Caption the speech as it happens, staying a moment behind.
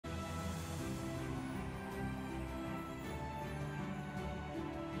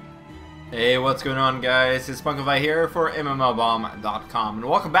Hey, what's going on, guys? It's Spunkify here for MMOBomb.com, and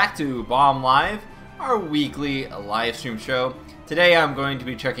welcome back to Bomblive, our weekly live stream show. Today I'm going to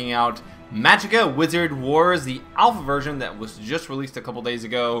be checking out Magicka Wizard Wars, the alpha version that was just released a couple days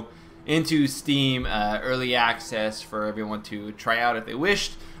ago into Steam early access for everyone to try out if they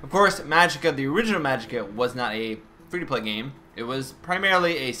wished. Of course, Magicka, the original Magicka, was not a free-to-play game. It was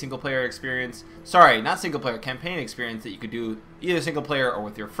primarily a single-player experience. Sorry, not single-player, campaign experience that you could do either single-player or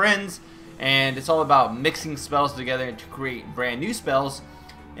with your friends. And it's all about mixing spells together to create brand new spells.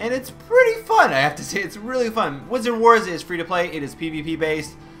 And it's pretty fun, I have to say. It's really fun. Wizard Wars is free-to-play. It is PvP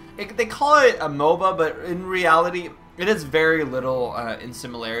based. They call it a MOBA, but in reality, it has very little in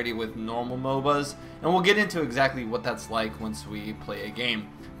similarity with normal MOBAs. And we'll get into exactly what that's like once we play a game.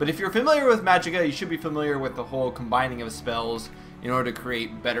 But if you're familiar with Magicka, you should be familiar with the whole combining of spells in order to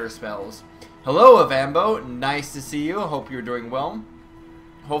create better spells. Hello, Avambo. Nice to see you. Hope you're doing well.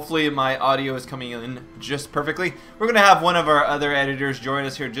 Hopefully my audio is coming in just perfectly. We're going to have one of our other editors join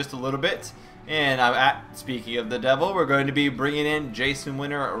us here just a little bit. And speaking of the devil, we're going to be bringing in Jason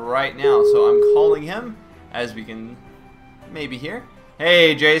Winter right now. So I'm calling him, as we can maybe hear.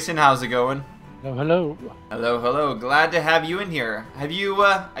 Hey, Jason, how's it going? Oh, hello. Hello, hello. Glad to have you in here. Have you,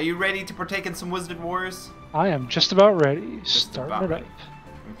 are you ready to partake in some Wizard Wars? I am just about ready. Just Starting about it ready.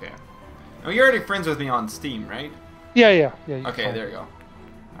 up. Okay. Well, you're already friends with me on Steam, right? Yeah. Okay, there you go.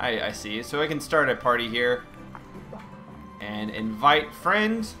 I see. So I can start a party here. And invite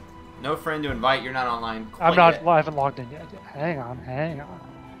friend. No friend to invite. You're not online quite yet. I haven't logged in yet. Hang on.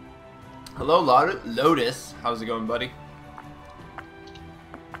 Hello, Lotus. How's it going, buddy?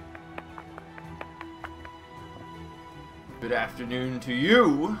 Good afternoon to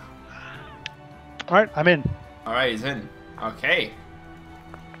you. Alright, I'm in. Alright, he's in. Okay.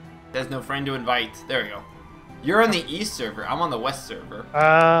 There's no friend to invite. There we go. You're on the east server. I'm on the west server.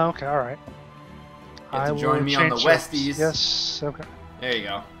 Okay, alright. You have to join me on the west east. Yes, okay. There you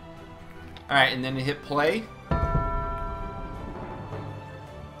go. Alright, and then you hit play.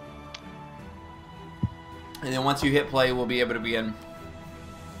 And then once you hit play, we'll be able to begin.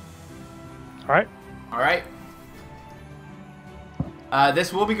 Alright. Alright.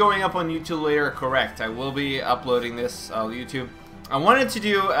 This will be going up on YouTube later, correct. I will be uploading this on YouTube. I wanted to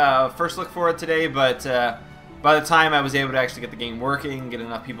do a first look for it today, but by the time I was able to actually get the game working, get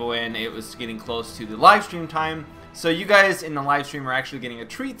enough people in, it was getting close to the live stream time. So you guys in the live stream are actually getting a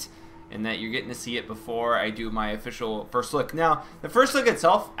treat in that you're getting to see it before I do my official first look. Now, the first look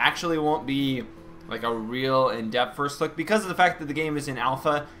itself actually won't be like a real in-depth first look because of the fact that the game is in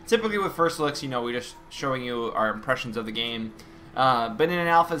alpha. Typically with first looks, you know, we're just showing you our impressions of the game. But in an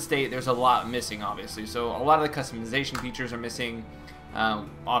alpha state, there's a lot missing, obviously. So a lot of the customization features are missing.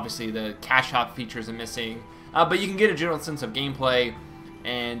 Obviously, the cash hop features are missing. But you can get a general sense of gameplay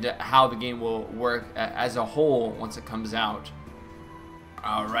and how the game will work as a whole once it comes out.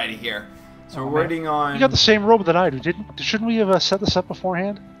 Alrighty here. So we're waiting on... You got the same robe that I do. Shouldn't we have set this up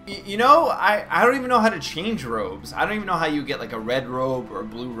beforehand? You know, I don't even know how to change robes. I don't even know how you get like a red robe or a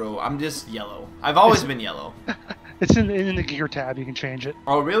blue robe. I'm just yellow. I've always been yellow. It's in the gear tab. You can change it.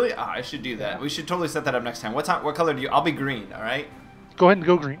 Oh, really? Oh, I should do that. We should totally set that up next time. What color do you... I'll be green, alright? Go ahead and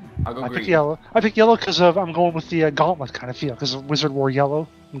go green. I'll go green. I pick yellow. I pick yellow because I'm going with the gauntlet kind of feel, because Wizard wore yellow.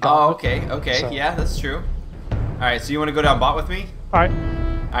 Oh, okay. So. Yeah, that's true. Alright, so you want to go down bot with me? Alright.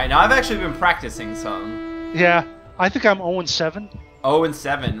 Alright, now I've actually been practicing some. Yeah, I think I'm 0-7.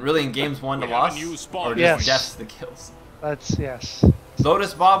 0-7. Really, in games 1 to loss? Or just deaths the kills? That's, yes.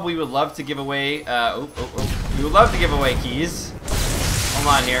 Lotus Bob, we would love to give away, we would love to give away keys. Hold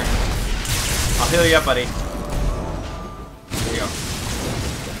on here. I'll heal you up, buddy. There you go.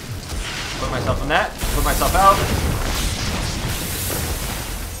 Put myself in that. Put myself out.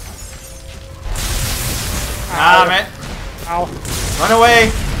 Ah, man. Ow. Run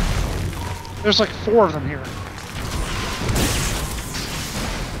away. There's like 4 of them here.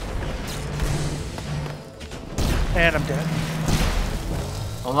 And I'm dead.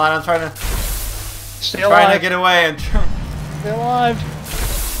 Hold on, I'm trying to... Stay alive. Trying to get away. I'm trying... Stay alive.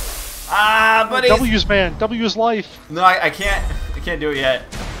 Ah, buddy. W's, man. W's life. No, I can't. I can't do it yet.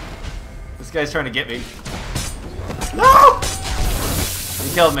 This guy's trying to get me. No!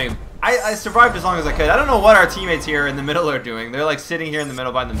 He killed me. I survived as long as I could. I don't know what our teammates here in the middle are doing. They're like sitting here in the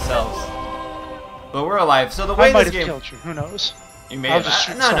middle by themselves. But we're alive. So the way this game... I might have killed you. Who knows? You may have. Just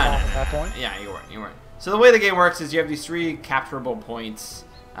no. At that point. Yeah, you weren't. So the way the game works is you have these 3 capturable points.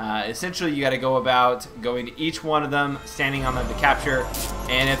 Essentially, you got to go about going to each one of them, standing on them to capture.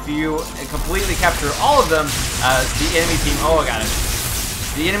 And if you completely capture all of them, the enemy team... Oh, I got it.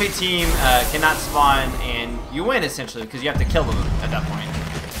 The enemy team cannot spawn, and you win, essentially, because you have to kill them at that point.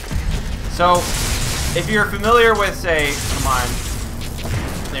 So, if you're familiar with, say, come on,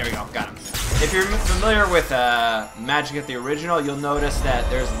 there we go, got him. If you're familiar with Magicka the original, you'll notice that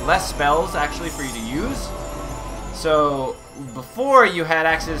there's less spells actually for you to use. So before you had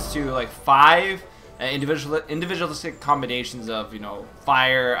access to like 5 individualistic combinations of, you know,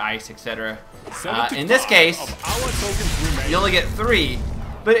 fire, ice, etc. In this case, you only get 3,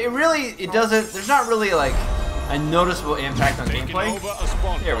 but it doesn't. There's not really like a noticeable impact on gameplay.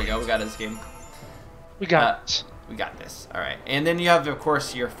 There we go. We got this game. We got we got this. All right, and then you have, of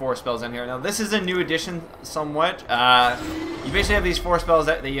course, your 4 spells in here. Now this is a new addition, somewhat. You basically have these 4 spells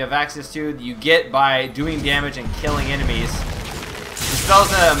that you have access to. That you get by doing damage and killing enemies. The spells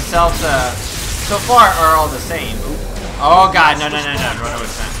themselves, so far, are all the same. Oop. Oh god, no, run away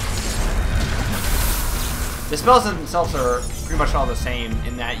from that. The spells themselves are pretty much all the same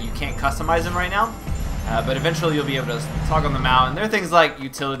in that you can't customize them right now. But eventually you'll be able to toggle them out. And there are things like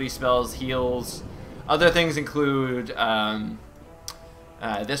utility spells, heals. Other things include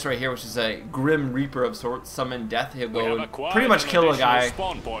this right here, which is a Grim Reaper of sorts, summon death. He'll go and pretty much kill a guy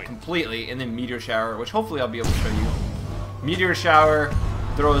completely, and then Meteor Shower, which hopefully I'll be able to show you. Meteor Shower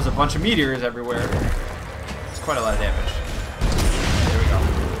throws a bunch of meteors everywhere. It's quite a lot of damage. There we go.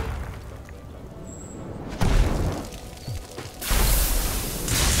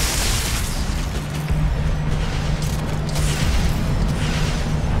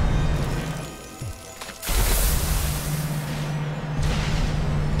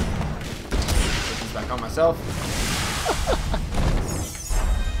 On myself.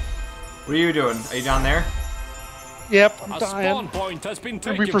 What are you doing? Are you down there? Yep, I'm dying.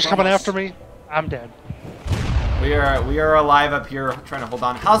 The Reaper's coming after me. I'm dead. We are alive up here, trying to hold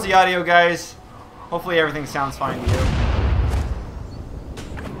on. How's the audio, guys? Hopefully everything sounds fine to you.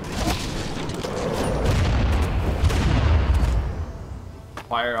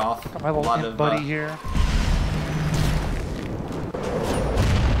 Fire off. Got my little buddy here.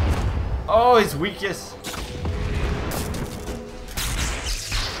 Oh, he's weakest.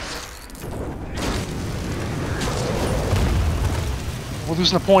 We're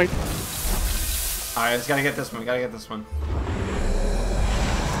losing the point. Alright, let's gotta get this one. No,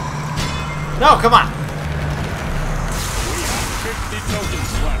 come on. We have 50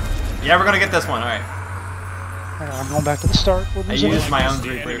 tokens left. Yeah, we're gonna get this one. Alright. I'm going back to the start. I used my own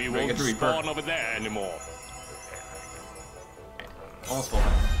Reaper. Over there anymore. Almost full.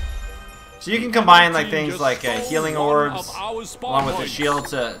 So you can combine like things like healing orbs along with the shield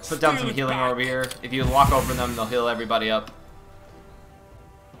to put down some healing orb here. If you walk over them, they'll heal everybody up.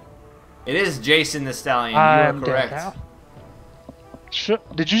 It is Jason the Stallion. You are correct.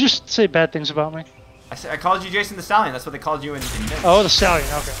 Did you just say bad things about me? I called you Jason the Stallion. That's what they called you in Oh, the Stallion.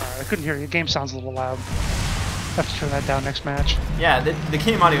 Okay, alright. I couldn't hear you. The game sounds a little loud. I have to turn that down next match. Yeah, the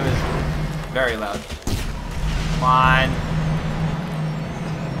game audio is very loud. Come on.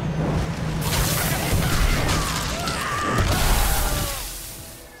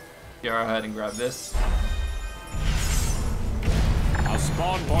 Go ahead and grab this. Our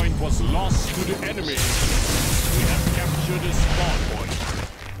spawn point was lost to the enemy. We have captured a spawn point.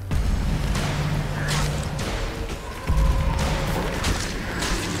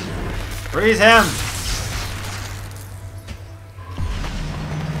 Freeze him!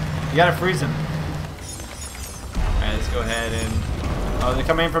 You gotta freeze him. Alright, let's go ahead and... Oh, they're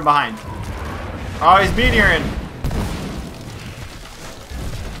coming in from behind. Oh, he's meteoring!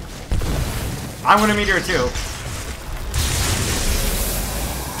 I'm gonna meteor too.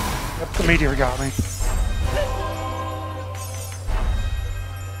 Yep, the meteor got me.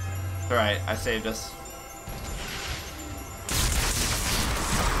 Alright, I saved us.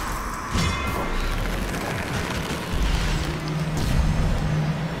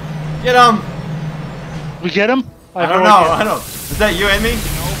 Get him! We get him? I don't know. Is that you and me?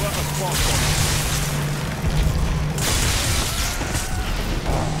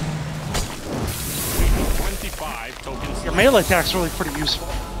 Your melee attacks are really pretty useful.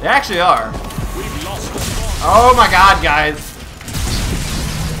 They actually are. Oh my god, guys.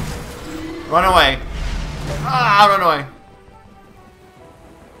 Run away. Ah, run away.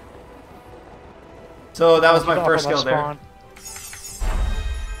 So that was my first kill there.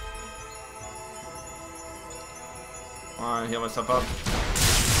 Come on, heal myself up.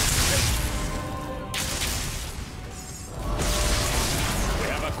 We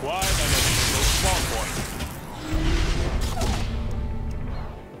have acquired an additional spawn point.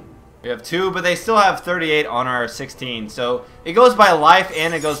 We have 2, but they still have 38 on our 16. So it goes by life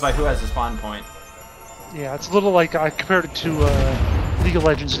and it goes by who has the spawn point. Yeah, it's a little like I compared it to League of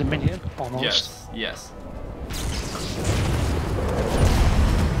Legends Dominion almost. Yes, yes.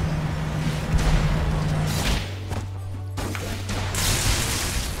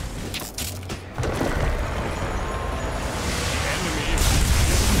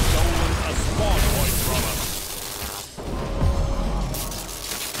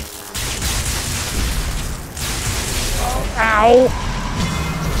 Ow!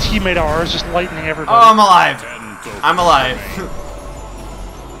 Teammate of ours just lightning everybody. Oh, I'm alive. I'm alive.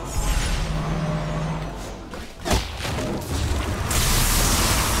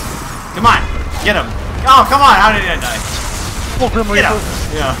 Come on, get him. Oh, come on, how did I die? Oh, Grim Get Reaper. him.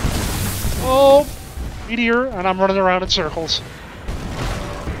 Yeah. Oh, meteor, and I'm running around in circles.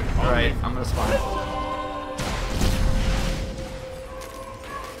 Alright, I'm gonna spawn.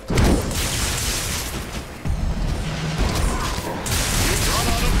 You've run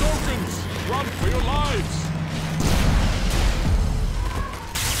out of tokens. Run for your lives.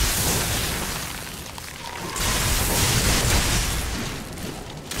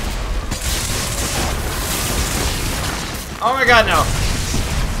 Oh my god, no.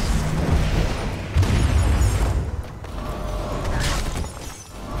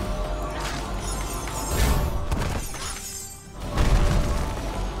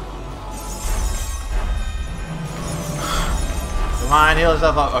 Come on, heal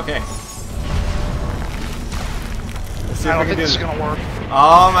yourself up. Okay. Let's see I if don't we can think do this is this. gonna work.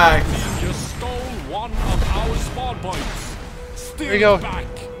 Oh my. You stole one of our spawn points. Steal There you go. it back.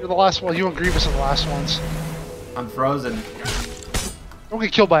 You're the last one. You and Grievous are the last ones. I'm frozen. Don't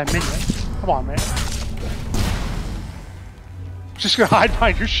get killed by a minion. Come on, man. Just gonna hide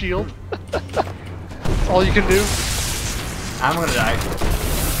behind your shield. That's all you can do. I'm gonna die.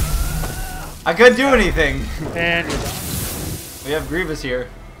 I couldn't do anything. And you're done. We have Grievous here.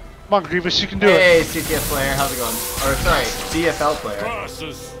 Come on, Grievous, you can do it. Hey, CTF player, how's it going? Or sorry, CFL player.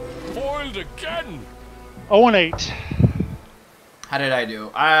 Versus foiled again. 0 and 8. How did I do?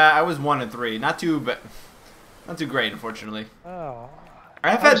 I was 1 and 3. Not too great, unfortunately. Oh.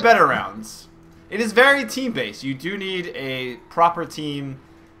 I've had better rounds. It is very team-based. You do need a proper team.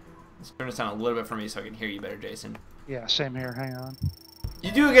 Let's turn this down a little bit for me so I can hear you better, Jason. Yeah, same here. Hang on.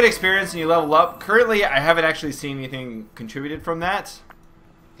 You do get experience and you level up. Currently, I haven't actually seen anything contributed from that.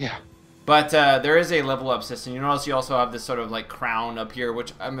 Yeah. But there is a level up system. You notice you also have this sort of like crown up here,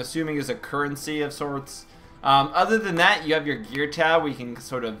 which I'm assuming is a currency of sorts. Other than that, you have your gear tab where you can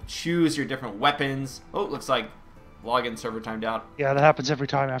sort of choose your different weapons. Oh, looks like login server timed out. Yeah, that happens every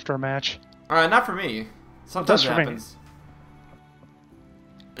time after a match. Not for me. Sometimes it for me. happens.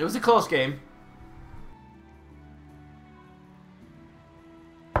 It was a close game.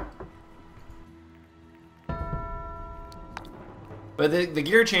 But the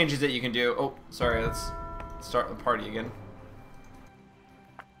gear changes that you can do. Oh, sorry. Let's start the party again.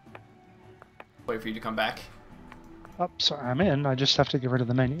 Wait for you to come back. Oh, sorry, I'm in. I just have to get rid of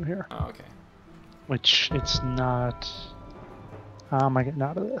the menu here. Oh, okay. Which it's not. How am I getting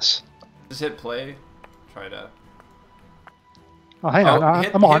out of this? Just hit play. Try to. Oh, hang Oh, on.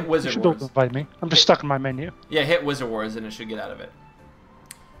 hit I'm on. Wizard You should be able Wars. to invite me. I'm just stuck in my menu. Yeah, hit Wizard Wars and it should get out of it.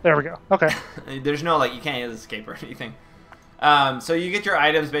 There we go. Okay. There's no like you can't escape or anything. So you get your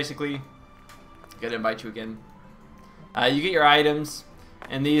items basically. Gotta invite you again. You get your items,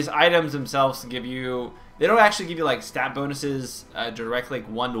 and these items themselves give you. They don't actually give you like stat bonuses directly,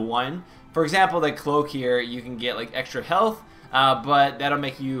 like 1-to-1. For example, the cloak here, you can get like extra health, but that'll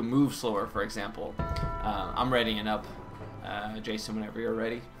make you move slower. For example, I'm readying up, Jason. Whenever you're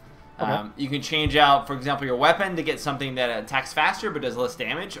ready. Okay. You can change out, for example, your weapon to get something that attacks faster but does less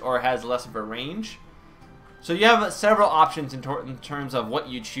damage or has less of a range. So you have several options in terms of what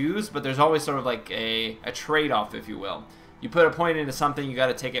you choose, but there's always sort of like a trade-off, if you will. You put a point into something, you got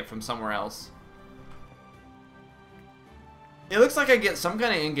to take it from somewhere else. It looks like I get some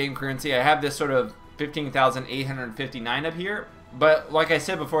kind of in-game currency. I have this sort of 15,859 up here. But like I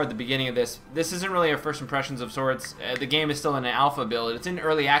said before at the beginning of this isn't really a first impressions of sorts. The game is still in an alpha build. It's in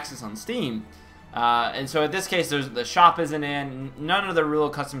early access on Steam. And so in this case, the shop isn't in. None of the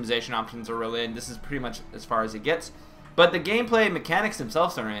real customization options are really in. This is pretty much as far as it gets. But the gameplay mechanics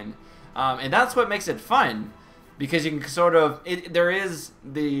themselves are in. And that's what makes it fun. Because you can sort of... there is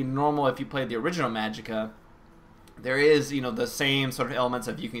the normal, if you played the original Magicka, there is, you know, the same sort of elements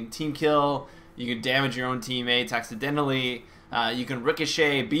of you can team kill, you can damage your own teammates accidentally, you can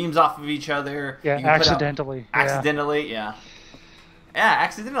ricochet beams off of each other. Yeah, you can accidentally. Accidentally, yeah. Yeah,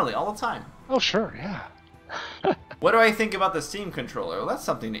 accidentally, all the time. Oh, sure, yeah. What do I think about the Steam controller? Well, that's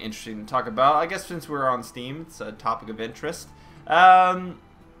something interesting to talk about. I guess since we're on Steam, it's a topic of interest.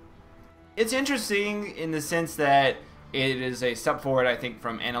 It's interesting in the sense that it is a step forward, I think,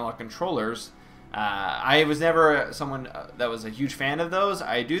 from analog controllers. I was never someone that was a huge fan of those.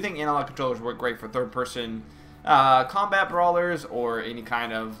 I do think analog controllers work great for third-person combat brawlers or any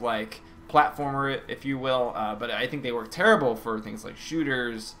kind of like platformer, if you will. But I think they work terrible for things like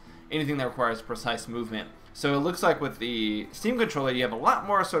shooters, anything that requires precise movement. So it looks like with the Steam controller, you have a lot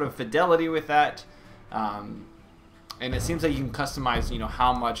more sort of fidelity with that. And it seems like you can customize, you know,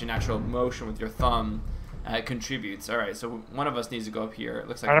 how much an actual motion with your thumb contributes. All right, so one of us needs to go up here. It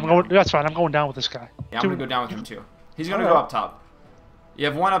looks like. All right, that's fine. I'm going down with this guy. Yeah, I'm gonna go down with him too. He's gonna go up top. You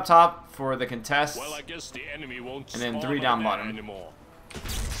have one up top for the contest. Well, I guess the enemy won't and then 3 down bottom. Anymore.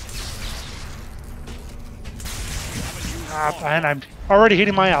 And I'm already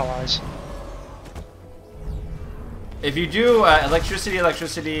hitting my allies. If you do electricity, I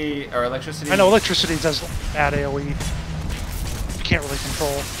know electricity does add AoE. You can't really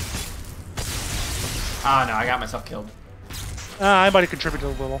control. Oh no, I got myself killed. I might have contributed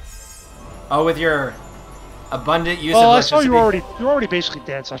a little. Oh, with your abundant use of I electricity? saw you're already basically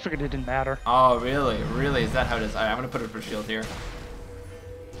dead, so I figured it didn't matter. Oh, really? Really? Is that how it is? Alright, I'm gonna put up a shield here.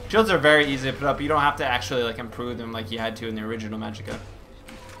 Shields are very easy to put up. You don't have to actually like improve them like you had to in the original Magicka.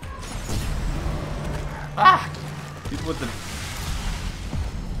 Ah! People with the...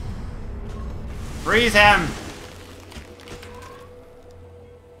 Freeze him!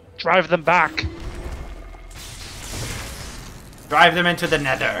 Drive them back. Drive them into the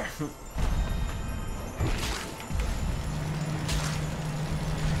nether.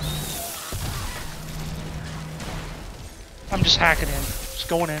 I'm just hacking in. Just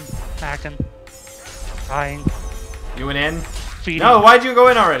going in. Hacking. Dying. You went in? Feeding. No, why'd you go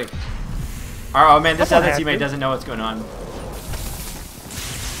in already? Oh man, this Someone other had teammate to. doesn't know what's going on.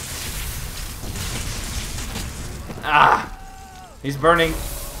 Ah! He's burning.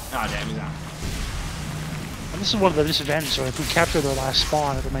 Oh damn, he's out. And this is one of the disadvantages, so if we capture their last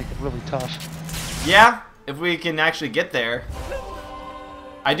spawn, it'll make it really tough. Yeah, if we can actually get there.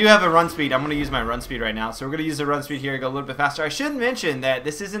 I do have a run speed. I'm going to use my run speed right now. So we're going to use the run speed here to go a little bit faster. I should mention that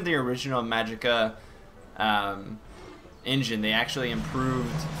this isn't the original Magicka engine. They actually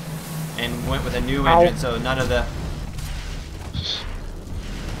improved and went with a new engine, so none of the...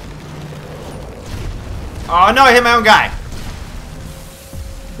 Oh no, I hit my own guy!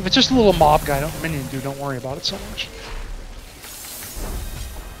 If it's just a little mob guy, minion dude, don't worry about it so much.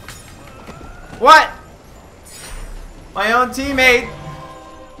 What? My own teammate!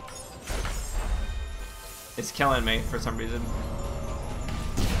 It's killing me for some reason.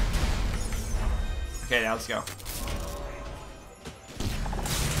 Okay, now let's go.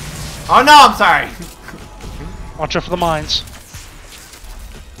 Oh no, I'm sorry! Watch out for the mines.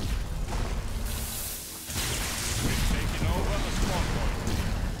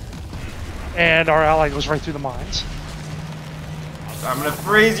 And our ally goes right through the mines. I'm gonna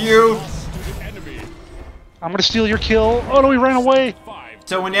freeze you! I'm gonna steal your kill. Oh no, he ran away!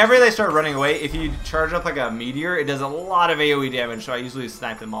 So whenever they start running away, if you charge up like a meteor, it does a lot of AoE damage, so I usually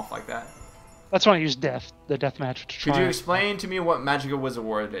snipe them off like that. That's when I use the deathmatch to try. Could you explain to me what Magicka was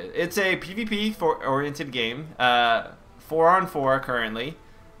awarded? It's a PvP-oriented game, 4-on-4 currently,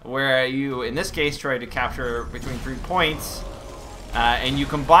 where you, in this case, try to capture between 3 points, and you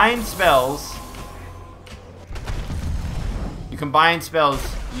combine spells. You combine spells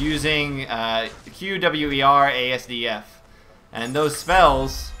using Q, W, E, R, A, S, D, F. And those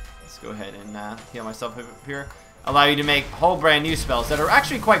spells, let's go ahead and heal myself up here, allow you to make whole brand new spells that are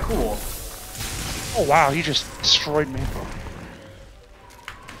actually quite cool. Oh wow, he just destroyed me.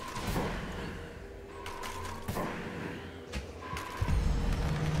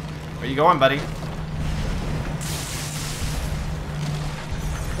 Where you going, buddy?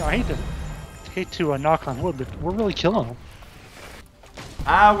 I hate to knock on wood, but we're really killing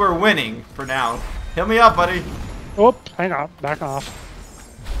them. We're winning for now. Heal me up, buddy. Oh, hang on, back off.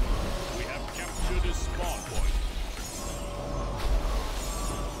 We have captured a spawn point.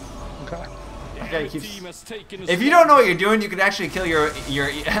 Okay. Okay, The team has taken a if you don't know what you're doing, you can actually kill your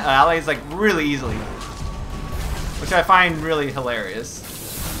allies like really easily, which I find really hilarious.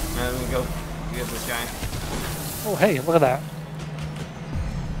 Let me go get this guy. Oh hey, look at that.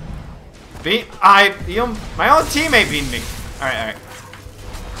 My own teammate beat me. All right, all right.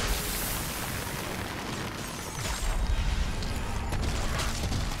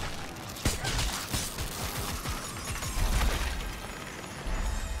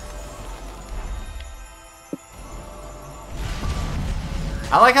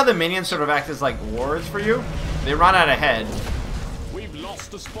 I like how the minions sort of act as like wards for you. They run out ahead. We've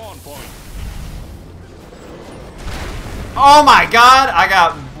lost the spawn point. Oh my god! I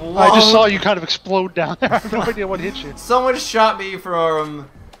got blown. I just saw you kind of explode down there. I have no idea what hit you. Someone shot me from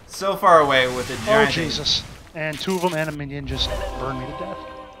so far away with a giant Oh Jesus. And 2 of them and a minion just burned me to death.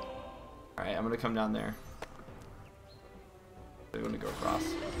 Alright, I'm gonna come down there. I'm gonna go across.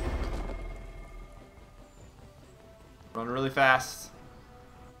 Run really fast.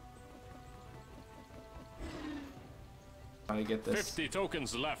 Trying to get this. 50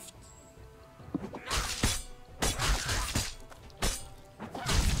 tokens left.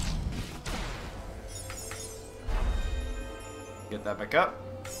 Get that back up.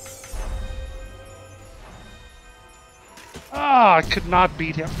 Ah, I could not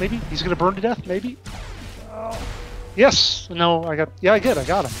beat him. Maybe he's gonna burn to death. Maybe. Yes. No, I got. Yeah, I did. I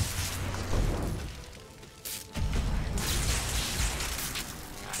got him.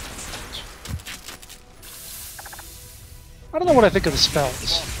 I don't know what I think of the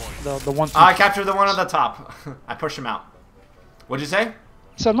spells. The one. I captured the one on the top. I pushed him out. What'd you say?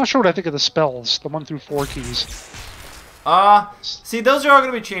 So I'm not sure what I think of the spells. The 1 through 4 keys. See, those are all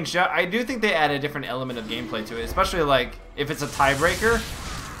going to be changed out. I do think they add a different element of gameplay to it, especially like if it's a tiebreaker.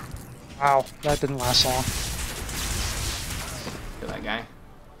 Wow, that didn't last long. Look at that guy.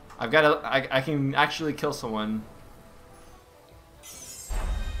 I've got a. I can actually kill someone.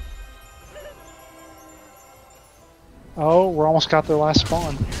 Oh, we're almost got their last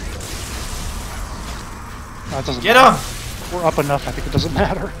spawn. No, it doesn't Get matter. him! We're up enough. I think it doesn't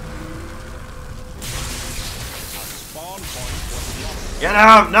matter. Get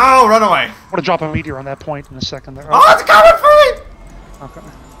him! No, run away! I'm gonna drop a meteor on that point in a second. There. Oh, it's coming for me! Okay.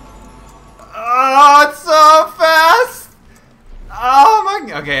 Oh, it's so fast! Oh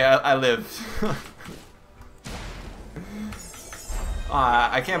my. Okay, I lived.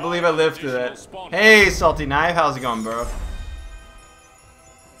 I can't believe I lived through that. Hey, Salty Knife, how's it going, bro? The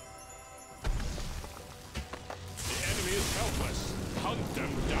enemy is helpless. Hunt them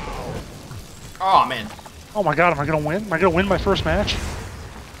down. Oh man. Oh my god, am I gonna win? Am I gonna win my first match?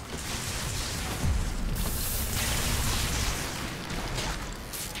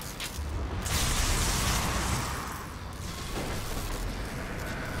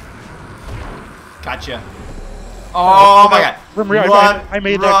 Gotcha. Oh my god. Remember, I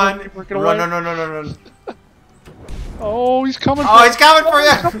made run, that. run, run. Oh, he's coming. Oh, he's coming for you.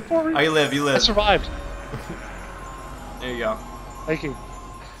 He's coming for me. Oh, you live, you I live. survived. There you go. Thank you.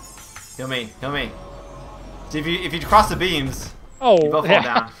 Heal me, heal me. See, if you cross the beams, Oh, you both fall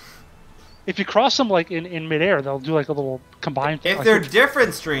down. If you cross them like in midair, they'll do like a little combined. If they're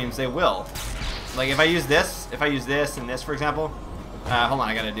different streams, they will. Like if I use this and this, for example. Hold on,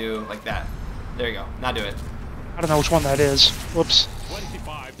 I gotta do like that. There you go. Now do it. I don't know which one that is. Whoops.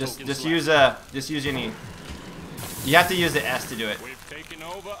 25 Just use any. You have to use the S to do it. We've taken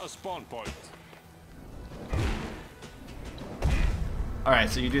over a spawn point. All right,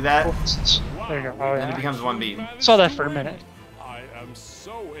 so you do that, There you go. Oh and it yeah. becomes 1 beam. Saw that for a minute. I am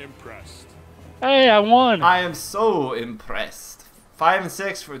so impressed. Hey, I won. I am so impressed. 5 and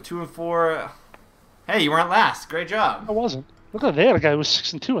 6 for 2 and 4. Hey, you weren't last. Great job. I wasn't. Look at that. A guy who was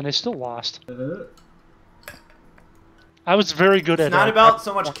 6 and 2, and they still lost. I was very good at. It's not about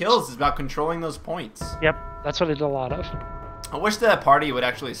so much kills; it's about controlling those points. Yep, that's what I did a lot of. I wish that party would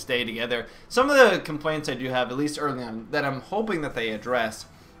actually stay together. Some of the complaints I do have, at least early on, that I'm hoping that they address,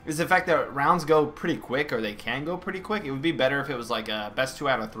 is the fact that rounds go pretty quick, or they can go pretty quick. It would be better if it was like a best 2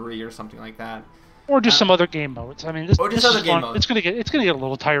 out of 3 or something like that. Or just some other game modes. I mean, this, or just this other is game fun. modes. It's gonna get a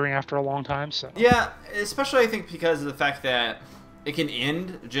little tiring after a long time. So Yeah, especially I think because of the fact that it can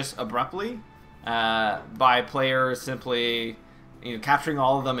end just abruptly by players simply capturing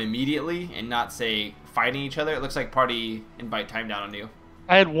all of them immediately and not say fighting each other. It looks like party invite time down on you.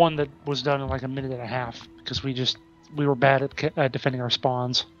 I had one that was done in like a minute and a half because we were bad at defending our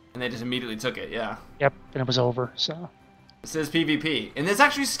spawns. And they just immediately took it, yeah. Yep, and it was over. So It says PvP. And it's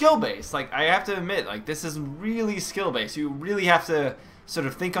actually skill-based. Like, I have to admit, like, this is really skill-based. You really have to sort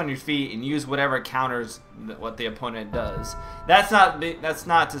of think on your feet and use whatever counters what the opponent does. That's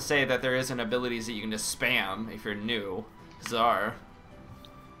not to say that there isn't abilities that you can just spam if you're new. Bizarre.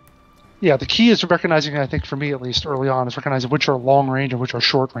 yeah, the key is recognizing. I think for me at least early on is recognizing which are long range and which are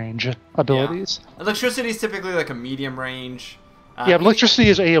short range abilities. Yeah. Electricity is typically like a medium range. Yeah, but electricity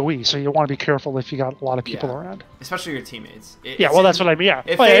is AoE, so you want to be careful if you got a lot of people Yeah. around. Especially your teammates. Yeah, well, that's what I mean. Yeah,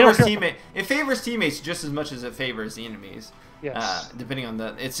 It Oh, yeah, I favors don't care. it favors teammates just as much as it favors the enemies. Yes. Depending on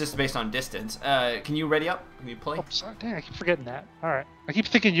it's just based on distance. Can you ready up? Can you play? Oh, sorry. Dang, I keep forgetting that. All right, I keep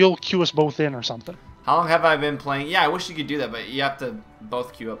thinking you'll queue us both in or something. How long have I been playing? Yeah, I wish you could do that, but you have to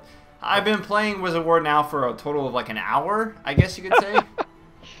both queue up. I've been playing Wizard of War now for a total of like an hour, I guess you could say.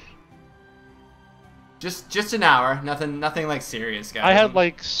 just an hour, nothing like serious, guys. I had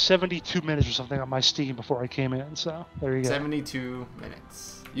like 72 minutes or something on my Steam before I came in, so there you go. 72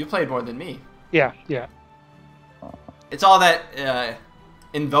 minutes. You played more than me. Yeah, yeah. It's all that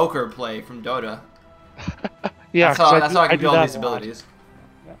Invoker play from Dota. Yeah, that's how I can do do all that these a lot. abilities.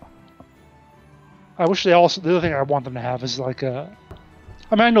 I wish they also. The other thing I want them to have is like a.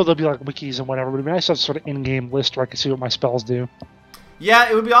 I mean, I know there'll be like wikis and whatever, but it'd be nice to have sort of in-game list where I can see what my spells do. Yeah,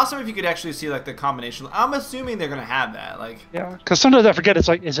 it would be awesome if you could actually see like the combination. I'm assuming they're gonna have that. Like, Yeah, because sometimes I forget. It's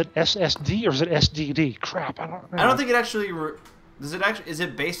like, is it SSD or is it SDD? Crap, I don't know. I don't think it actually Does it actually? Is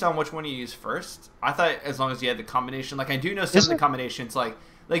it based on which one you use first? I thought as long as you had the combination. Like I do know some of the combinations. Like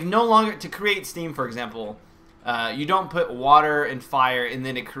no longer to create steam, for example. You don't put water and fire and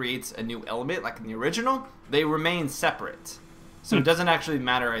then it creates a new element like in the original. They remain separate. So it doesn't actually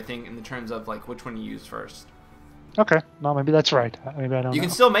matter, I think, in the terms of like which one you use first. Okay. No, maybe that's right. Maybe I don't know. You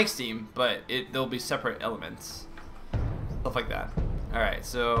can still make steam, but they'll be separate elements. Stuff like that. Alright,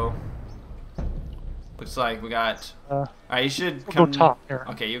 so looks like we got alright, you should go top here.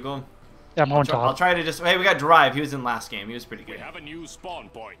 Okay, you go. Yeah, I'm going top. I'll try to just hey, we got Drive. He was in last game. He was pretty good. We have a new spawn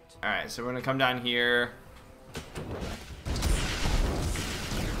point. Alright, so we're gonna come down here.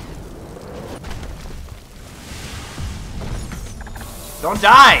 Don't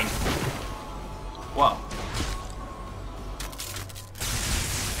die! Whoa.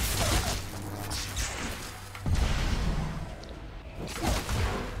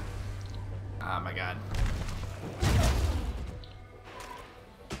 Oh my god.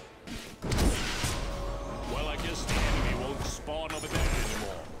 Well, I guess the enemy won't spawn over there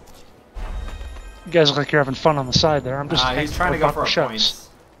anymore. You guys look like you're having fun on the side there. I'm just he's trying to go for shots. points.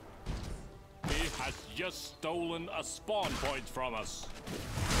 He has just stolen a spawn point from us.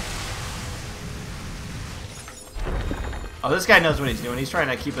 Oh, this guy knows what he's doing. He's trying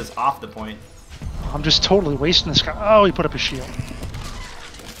to keep us off the point. I'm just totally wasting this guy. Oh, he put up a shield.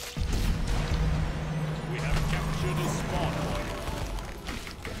 We have captured a spawn point.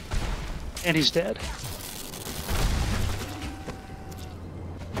 And he's dead.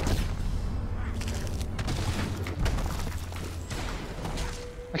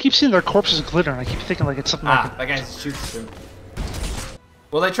 I keep seeing their corpses glitter, and I keep thinking like it's something like that guy shoots too.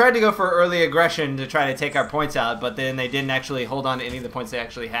 Well, they tried to go for early aggression to try to take our points out, but then they didn't actually hold on to any of the points they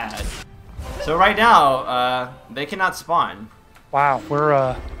actually had. So right now, they cannot spawn. Wow,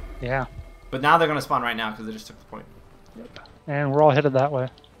 we're, yeah. But now they're going to spawn right now because they just took the point. Yep. And we're all headed that way.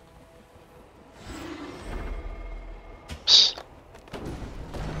 Psst.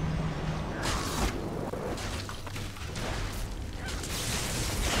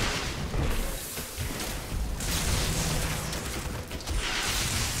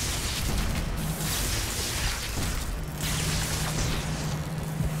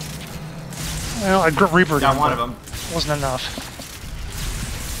 Well, I Reaper got one of them. Wasn't enough.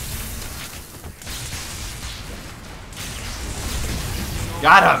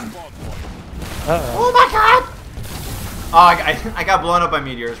 Got him! Uh-oh. Oh my god! Oh, I got blown up by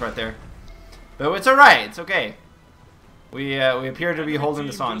meteors right there. But it's alright, it's okay. We appear to be holding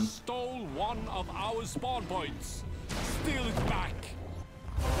this on. Stole one of our spawn points. Steal it back.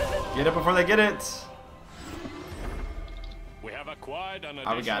 Get it before they get it. We have acquired an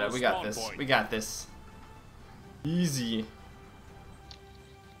Oh, we got it. We got this. point. We got this. Easy.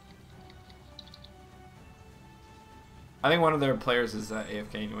 I think one of their players is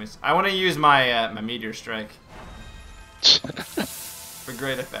AFK anyways. I want to use my my meteor strike for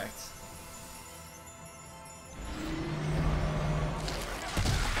great effect.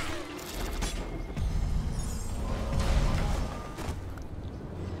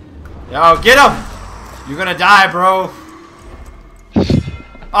 Yo, get him! You're gonna die, bro.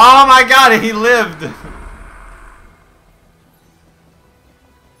 Oh my god, he lived!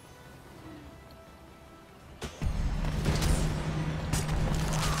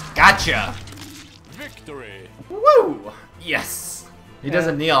 Gotcha! Victory! Woo! Yes! He does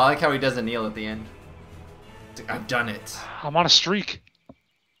a kneel. I like how he does a kneel at the end. I've done it. I'm on a streak.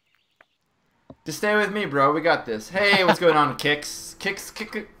 Just stay with me, bro. We got this. Hey, what's going on, Kicks? Kicks.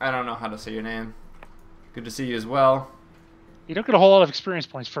 I don't know how to say your name. Good to see you as well. You don't get a whole lot of experience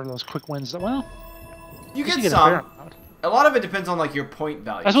points for those quick wins. Well, you get some. A lot of it depends on like your point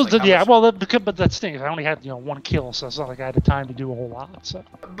value. I suppose, like, yeah. Well, but that's the thing. I only had one kill, so it's not like I had the time to do a whole lot. So.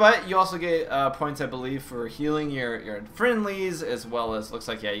 But you also get points, I believe, for healing your friendlies, as well as looks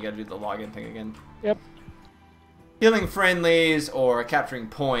like you got to do the login thing again. Yep. Healing friendlies, or capturing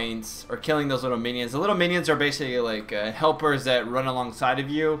points, or killing those little minions. The little minions are basically like helpers that run alongside of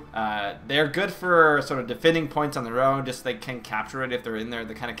you. They're good for sort of defending points on their own. Just they can capture it if they're in there.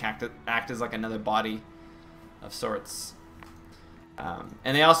 They kind of act as like another body of sorts.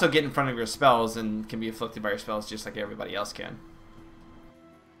 And they also get in front of your spells and can be afflicted by your spells just like everybody else can.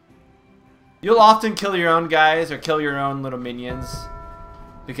 You'll often kill your own guys or kill your own little minions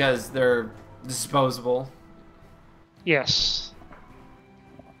because they're disposable. Yes.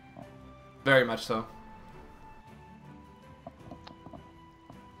 Very much so.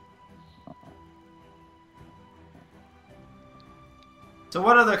 So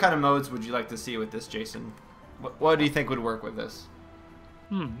what other kind of modes would you like to see with this, Jason? What do you think would work with this?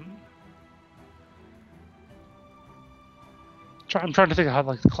 I'm trying to think of how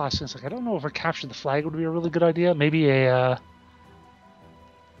like the class is. Like I don't know if a capture the flag would be a really good idea. Maybe a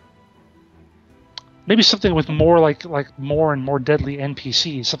maybe something with more like more and more deadly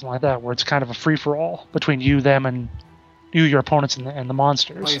NPCs, something like that, where it's kind of a free for all between you, them, and you, your opponents, and the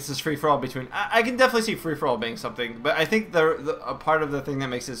monsters. Like it's this free for all between. I can definitely see free for all being something, but I think a part of the thing that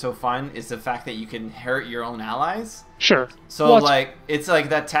makes it so fun is the fact that you can inherit your own allies. Sure. So like it's like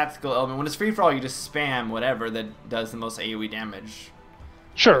that tactical element. When it's free for all, you just spam whatever that does the most AoE damage.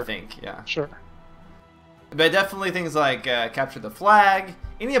 Sure. I think, yeah. Sure. But definitely things like capture the flag,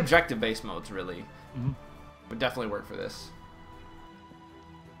 any objective-based modes really would definitely work for this.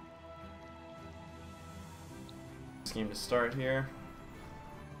 Game to start here.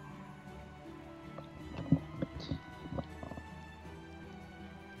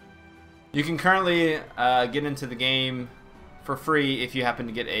 You can currently get into the game for free if you happen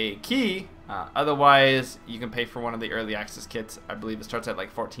to get a key. Otherwise, you can pay for one of the early access kits. I believe it starts at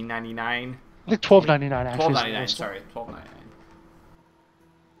like $14.99. I think $12.99 actually. $12.99. Sorry, $12.99.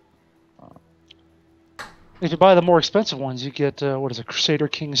 If you buy the more expensive ones, you get what is it, Crusader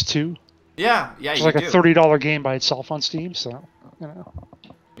Kings 2? Yeah, it's like a $30 game by itself on Steam, so you know.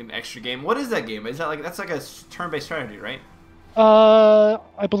 An extra game. What is that game? Is that like that's like a turn-based strategy, right?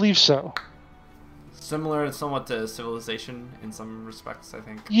 I believe so. Similar somewhat to Civilization in some respects, I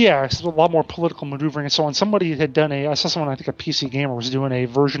think. Yeah, it's a lot more political maneuvering and so on. Somebody had done I saw someone, I think a PC gamer was doing a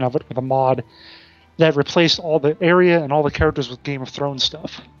version of it with a mod that replaced all the area and all the characters with Game of Thrones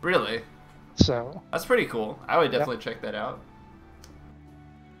stuff. Really? So that's pretty cool. I would definitely check that out.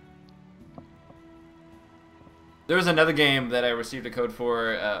 There was another game that I received a code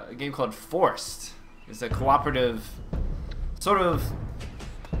for, a game called Forced. It's a cooperative, sort of...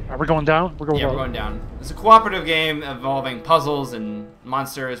 Are we going down? We're going down. It's a cooperative game involving puzzles and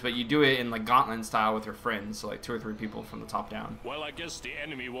monsters, but you do it in like gauntlet style with your friends, so like 2 or 3 people from the top down. Well, I guess the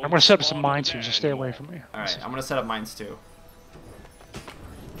enemy won't. I'm going to set up some mines here, just stay away from me. Alright, I'm going to set up mines too.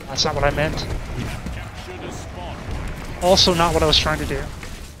 That's not what I meant. Capture the spawn. Also not what I was trying to do.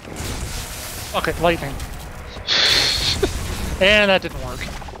 Okay, lightning. And that didn't work.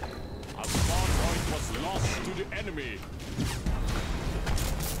 A spawn point was lost to the enemy.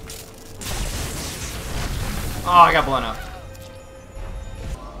 Oh, I got blown up.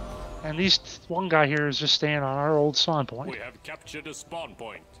 And one guy here is just staying on our old spawn point. We have captured a spawn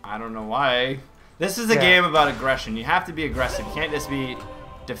point. I don't know why. This is a game about aggression. You have to be aggressive. You can't just be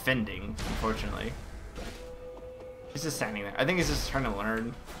defending, unfortunately. He's just standing there. I think he's just trying to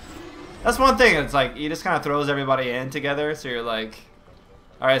learn. That's one thing. It's like he just kind of throws everybody in together. So you're like,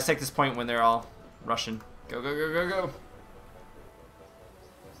 all right, let's take this point when they're all rushing. Go, go, go, go, go.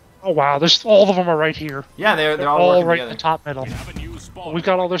 Oh wow, there's all of them are right here. Yeah, they're all right together. in the top middle. We've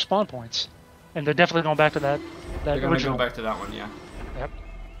got all their spawn points, and they're definitely going back to that They're gonna original. go back to that one, yeah. Yep.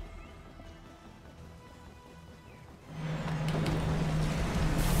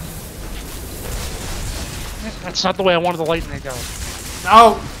 That's not the way I wanted the lightning to go.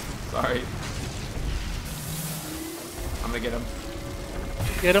 No! Sorry. I'm gonna get him.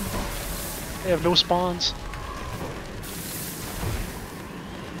 Get him. They have no spawns.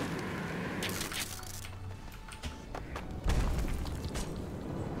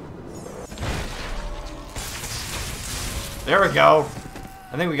 There we go.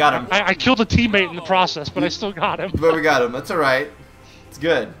 I think we got him. I killed a teammate in the process, but I still got him. But we got him. That's alright. It's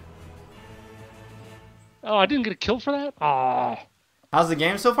good. Oh, I didn't get a kill for that? Aw. How's the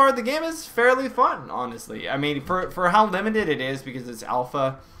game so far? The game is fairly fun, honestly. I mean, for how limited it is because it's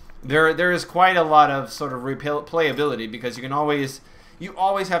alpha, there is quite a lot of sort of replayability because you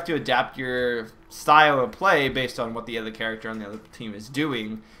always have to adapt your style of play based on what the other character on the other team is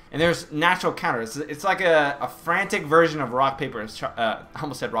doing. And there's natural counters. It's like a frantic version of rock, paper, I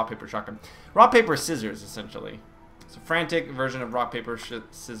almost said rock, paper, shotgun. Rock, paper, scissors, essentially. It's a frantic version of rock, paper,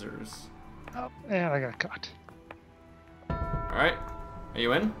 scissors. Oh, and I got caught. Alright. Are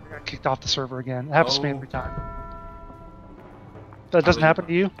you in? I got kicked off the server again. It happens to me every time. That doesn't happen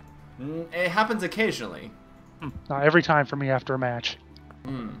to you? It happens occasionally. No, every time for me after a match.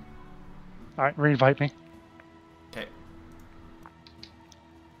 Alright, re-invite me. Okay.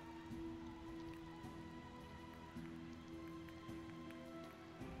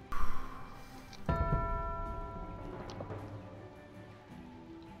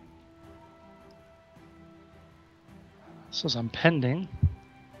 Says I'm pending.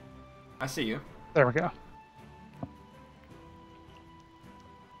 I see you. There we go.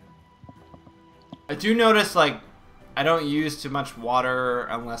 I do notice, like, I don't use too much water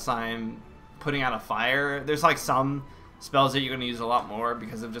unless I'm putting out a fire. There's, like, some spells that you're going to use a lot more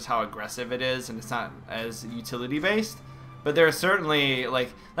because of just how aggressive it is, and it's not as utility-based. But there are certainly like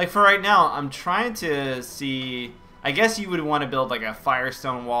for right now, I'm trying to see. I guess you would want to build like a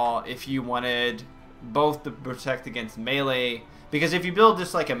firestone wall if you wanted both to protect against melee. Because if you build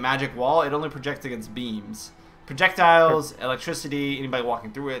just like a magic wall, it only projects against beams, projectiles, electricity. Anybody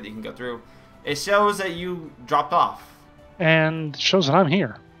walking through it, you can go through. It shows that you dropped off. And it shows that I'm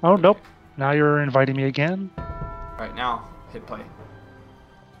here. Oh nope. Now you're inviting me again. All right, now hit play.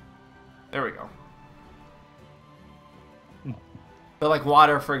 There we go. But like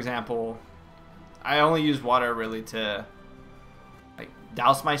water, for example, I only use water really to like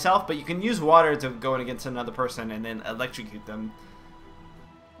douse myself, but you can use water to go in against another person and then electrocute them.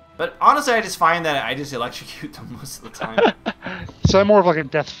 But honestly, I just find that I just electrocute them most of the time. So I'm more of like a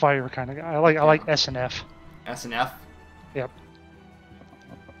death fire kind of guy. I like S and F. S and F? Yep.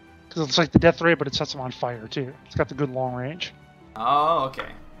 Because it's like the death ray, but it sets them on fire too. It's got the good long range. Oh, okay.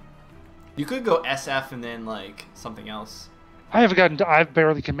 You could go SF and then like something else. I've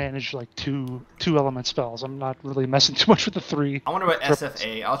barely can manage like two element spells. I'm not really messing too much with the 3. I wonder what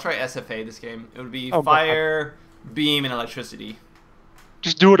SFA. I'll try SFA this game. It would be Oh, fire, beam, and electricity.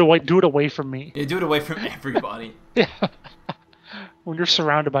 Just do it away from me. Yeah, do it away from everybody. Yeah. When you're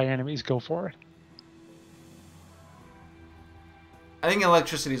surrounded by enemies, go for it. I think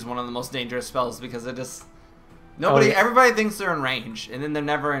electricity is one of the most dangerous spells because it just everybody thinks they're in range, and then they're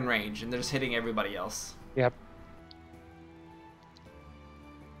never in range, and they're just hitting everybody else. Yep.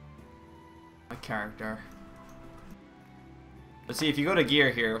 My character. Let's see if you go to gear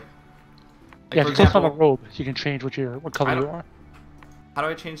here. Like, Yeah, for if you click example, on the robe, you can change what color you are. How do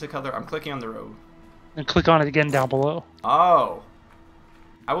I change the color? I'm clicking on the robe. And click on it again down below. Oh.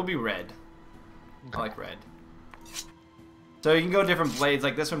 I will be red. Okay. I like red. So you can go different blades.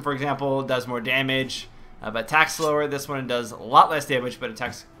 Like this one, for example, does more damage, but attacks slower. This one does a lot less damage, but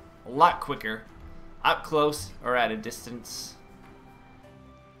attacks a lot quicker. Up close or at a distance.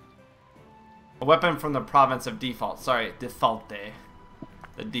 A weapon from the province of default. Sorry, defalte.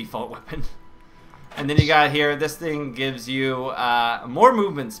 The default weapon. And then you got here, this thing gives you more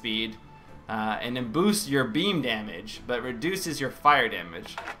movement speed, and then boosts your beam damage, but reduces your fire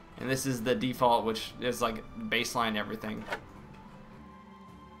damage. And this is the default, which is like baseline everything.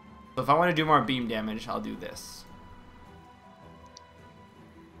 So if I want to do more beam damage, I'll do this.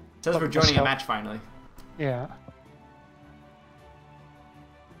 It says we're joining a match finally. Yeah.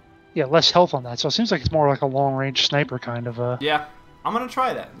 Yeah, less health on that, so it seems like it's more like a long-range sniper kind of. Yeah, I'm gonna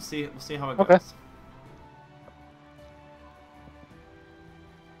try that and see. We'll see how it goes. Okay.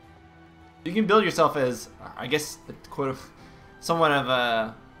 You can build yourself as, I guess, somewhat of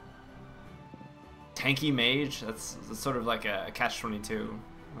a tanky mage. That's sort of like a catch-22.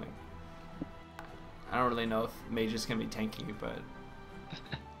 Like, I don't really know if mages can be tanky, but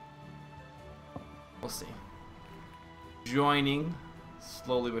we'll see. Joining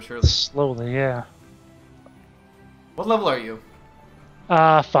slowly but surely. Slowly, yeah. What level are you?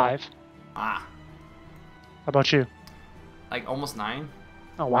 5. Ah, How about you? like almost 9.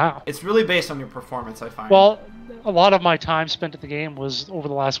 Oh, wow. It's really based on your performance, I find. Well, a lot of my time spent at the game was over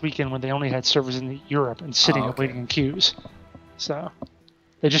the last weekend when they only had servers in Europe and sitting and waiting in queues. So,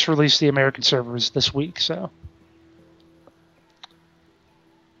 they just released the American servers this week, so.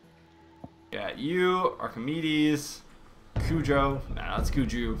 Yeah, you, Archimedes, Cujo. No, it's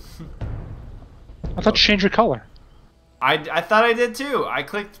Cuju. I thought you changed your color. I thought I did too. I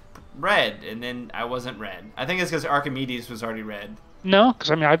clicked red, and then I wasn't red. I think it's because Archimedes was already red. No, because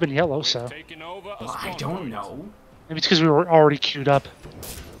I mean, I've been yellow, so. Taking over a Well, I spawn don't point. know. Maybe it's because we were already queued up.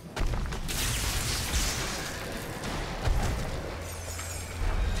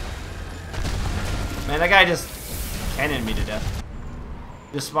 Man, that guy just cannoned me to death.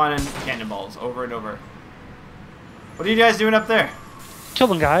 Just spawning cannonballs over and over. What are you guys doing up there?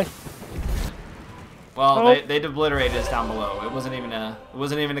 Killing guy. Well, Oh. they obliterated us down below. It wasn't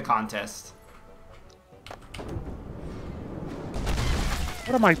even a contest.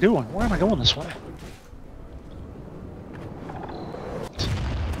 What am I doing? Why am I going this way?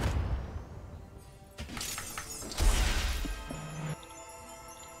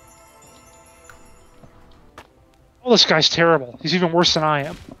 Oh, this guy's terrible. He's even worse than I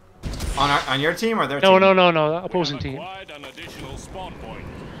am. On your team or their No, team? no, opposing We have team. acquired an additional spawn point.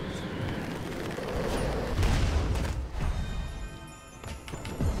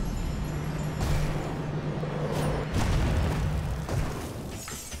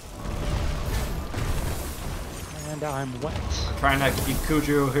 And I'm wet. Trying to keep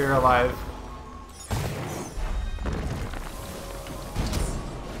Cujo here alive.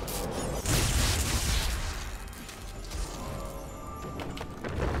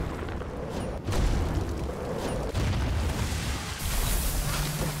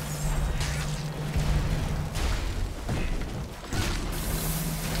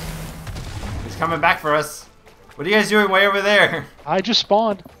 coming back for us. What are you guys doing way over there? I just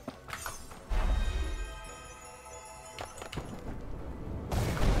spawned.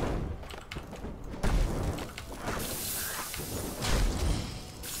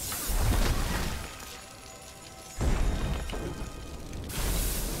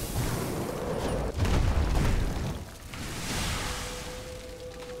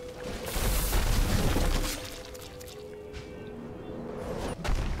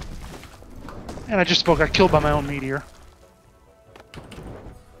 And I just about got killed by my own meteor.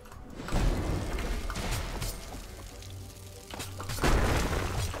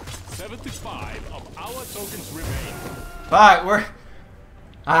 Of our tokens remain. But we're...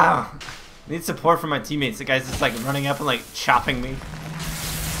 need support from my teammates. The guy's just like running up and like chopping me.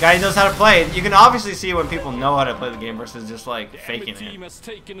 This guy knows how to play. You can obviously see when people know how to play the game versus just like faking The team it. has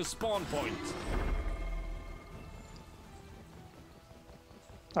taken a spawn point.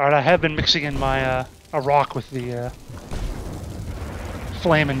 Alright, I have been mixing in my a rock with the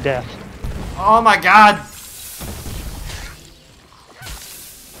flame and death. Oh my god!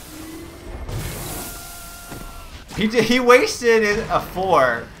 He wasted a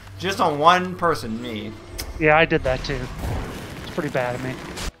 4 just on one person, me. Yeah, I did that too. It's pretty bad of me.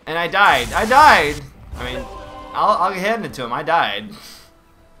 And I died. I died! I mean, I'll hand it to him. I died.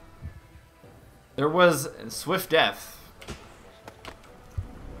 There was swift death.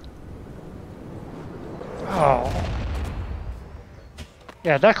 Oh.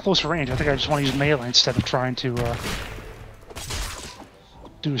 Yeah, that close range, I think I just want to use melee instead of trying to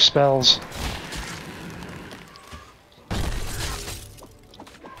do spells.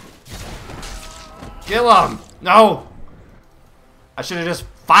 Kill him! No! I should have just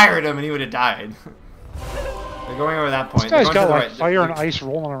fired him and he would have died. They're going over that point. This guy's got like right. fire and ice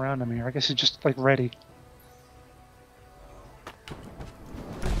rolling around him here. I guess he's just like ready.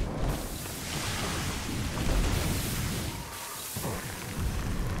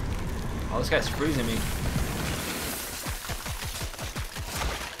 Oh, this guy's freezing me.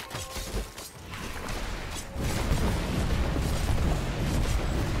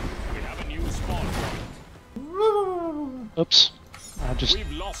 We have a new spawn point. Oops. I just...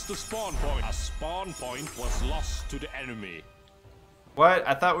 We've lost the spawn point. A spawn point was lost to the enemy. What?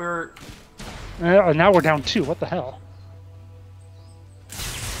 I thought we were... now we're down 2. What the hell?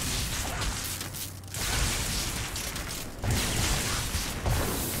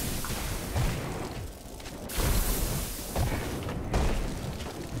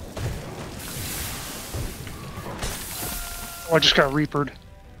 Oh, I just got reapered.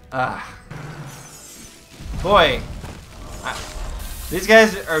 Boy. These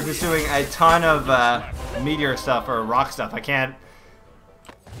guys are just doing a ton of meteor stuff or rock stuff. I can't...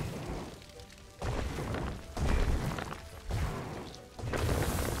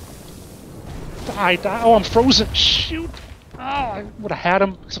 Die. Oh, I'm frozen. Shoot. Oh, I would have had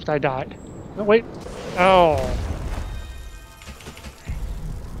him, except I died. No, wait. Oh.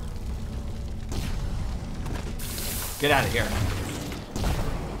 Get out of here.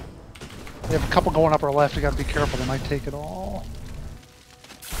 We have a couple going up our left. We gotta be careful. They might take it all.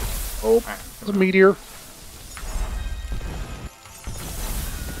 Oh, Alright, there's a meteor.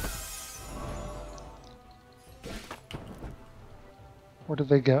 Where did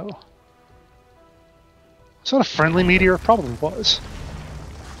they go? Is that a friendly meteor? It probably was.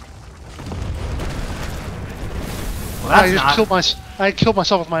 Well, that's I just not... killed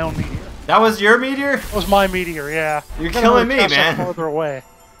myself with my own meteor. That was your meteor? That was my meteor, yeah. You're killing me, cast man. that farther away.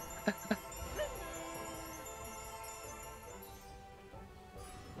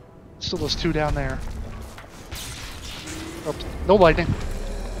 Still those 2 down there. Oh, no lightning.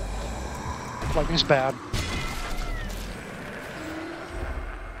 Lightning's bad.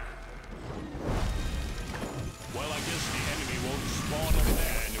 Well, I guess the enemy won't spawn over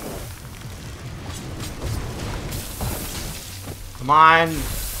there anymore. Come on.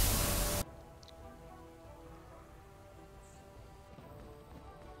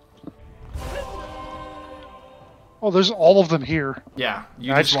 Oh, there's all of them here. Yeah,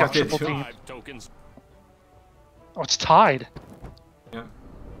 you I just just got walked into triple it. teamed. 5 tokens. Oh, it's tied. Yeah.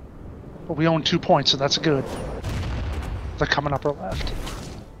 But we own 2 points, so that's good. They're coming up our left.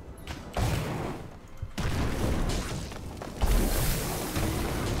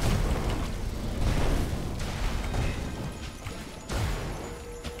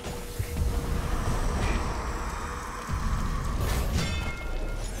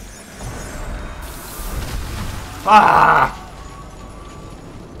 Ah!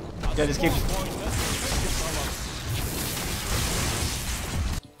 Yeah, just keep...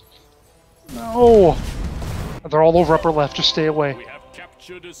 No! They're all over upper left, just stay away. We have captured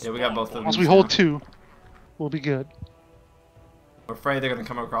captured a Yeah, we got both of them. Once we hold 2, we'll be good. We're afraid they're gonna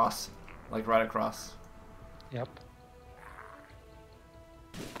come across, like right across. Yep.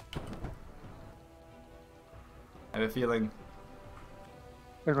 I have a feeling.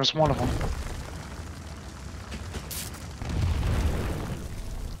 There goes one of them.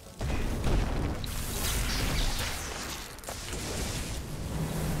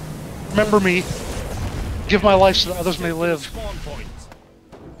 Remember me. Give my life so that others may live. Spawn point.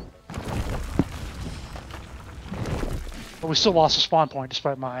 But we still lost a spawn point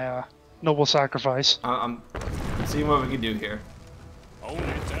despite my noble sacrifice. I'm seeing what we can do here. Only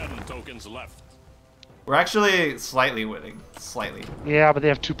 10 tokens left. We're actually slightly winning. Slightly. Yeah, but they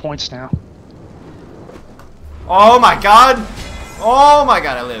have 2 points now. Oh my god! Oh my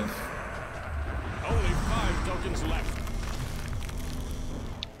god, I live. Only 5 tokens left.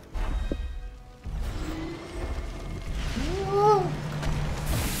 Woo!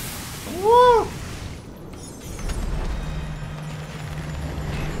 Woo!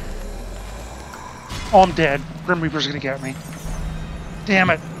 Oh, I'm dead. Grim Reaper's gonna get me.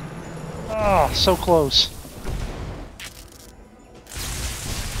 Damn it. Oh, so close.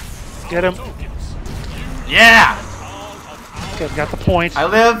 Get him. Tokens. Yeah! Okay, got the point. I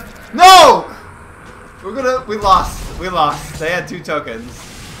live. No! We lost. We lost. They had 2 tokens.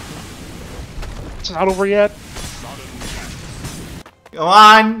 It's not over yet. Come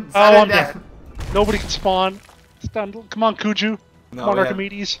on! Oh, I'm dead. dead. Nobody can spawn. It's done. Come on, Kuju. No, Come on, we have-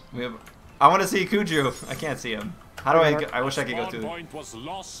 Archimedes. I want to see Kuju. I can't see him. How do I wish I could go Spawn through. point was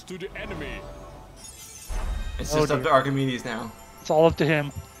lost to the enemy. It's Oh, just up dear. to Archimedes now. It's all up to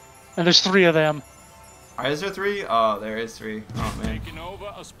him. And there's 3 of them. Is there 3? Oh, there is 3. Oh man, Taking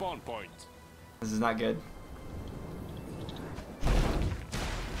over a spawn point. this is not good.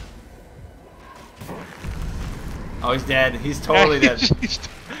 Oh, he's dead. He's totally dead.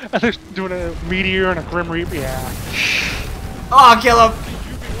 And they're doing a meteor and a Grim Reaper. Yeah. Oh, kill him!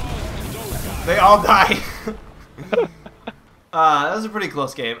 They all die. That was a pretty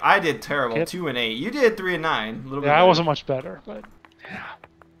close game. I did terrible. Yep. 2 and 8. You did 3 and 9. A little bit Yeah, I better. wasn't much better, but yeah.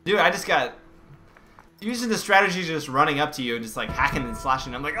 Dude, I just got using the strategy, just running up to you and just like hacking and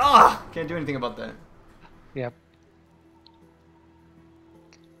slashing. I'm like, oh, can't do anything about that. Yep.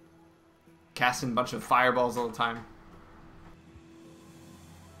 Casting a bunch of fireballs all the time.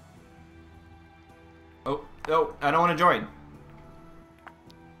 Oh, no, I don't want to join.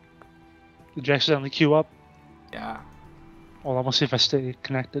 Did you accidentally queue up? Yeah. Well, I'm gonna see if I stay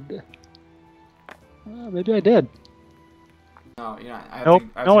connected. Maybe I did. No, you're not. I have Nope. to,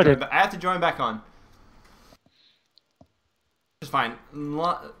 I have No, to I join didn't. I have to join back on. It's fine.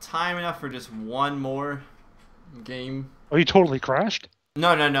 Time enough for just one more game. Oh, you totally crashed? No.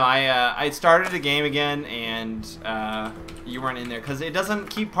 I started a game again, and you weren't in there because it doesn't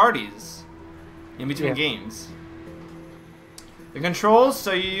keep parties in between games. The controls,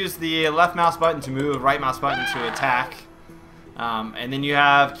 so you use the left mouse button to move, right mouse button to attack, and then you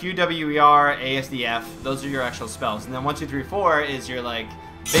have Q, W, E, R, A, S, D, F. Those are your actual spells, and then 1, 2, 3, 4 is your like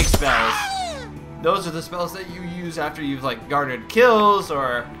big spells. Those are the spells that you use after you've like garnered kills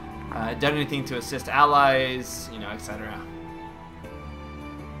or done anything to assist allies, you know, etc.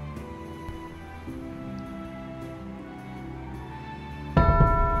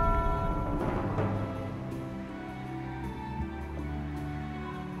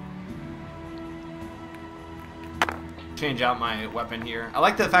 Change out my weapon here. I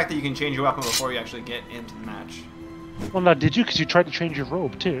like the fact that you can change your weapon before you actually get into the match. Well, no, did you? Because you tried to change your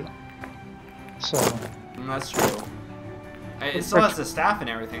robe too. So. That's true. It still has the staff and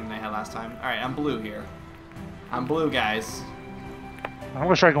everything they had last time. Alright, I'm blue here. I'm blue, guys. I'm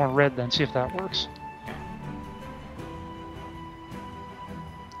gonna try going red then, see if that works. Okay.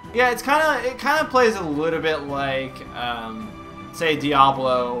 Yeah, it kind of plays a little bit like, say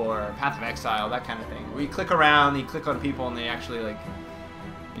Diablo or Path of Exile, that kind of thing. Where you click around, you click on people, and they actually like,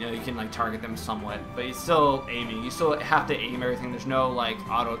 you know, you can like target them somewhat, but you're still aiming. You still have to aim everything. There's no like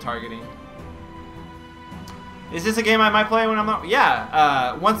auto targeting. Is this a game I might play when I'm not?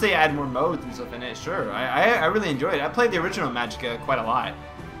 Yeah. Once they add more modes and stuff in it, sure. I really enjoyed it. I played the original Magicka quite a lot.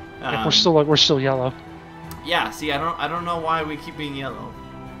 Like we're still yellow. Yeah. See, I don't know why we keep being yellow.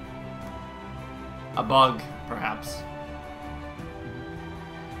 A bug, perhaps.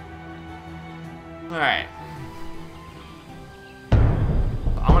 All right.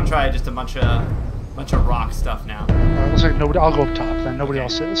 I'm gonna try just a bunch of rock stuff now. Looks like nobody. I'll go up top then. Nobody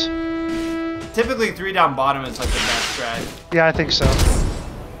else is. Typically, 3 down bottom is like the best strat. Yeah, I think so.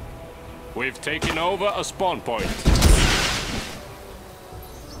 We've taken over a spawn point.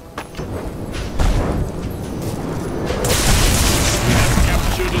 We have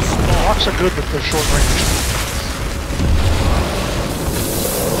Orcs are good with their short range.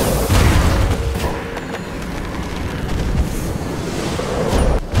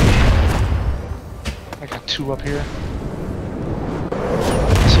 I got 2 up here.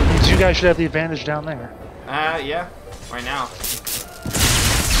 So it means you guys should have the advantage down there. Yeah. Right now.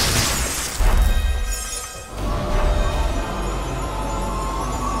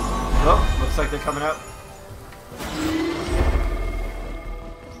 Oh, looks like they're coming up.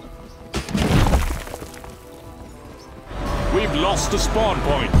 We've lost the spawn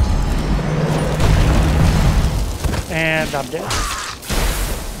point. And I'm dead.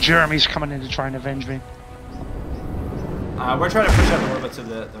 Jeremy's coming in to try and avenge me. We're trying to push up a little bit to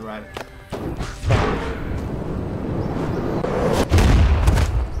the right.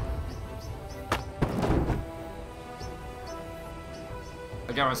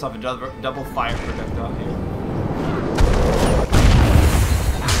 I got myself a double fire projectile here.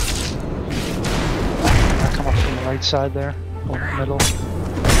 I come up from the right side there, or the middle.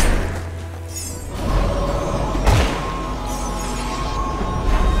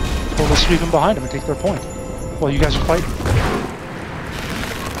 Well, let's sweep them behind them and take their point while you guys are fighting.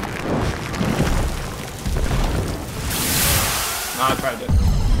 No, I tried it.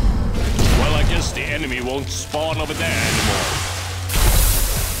 Well, I guess the enemy won't spawn over there anymore.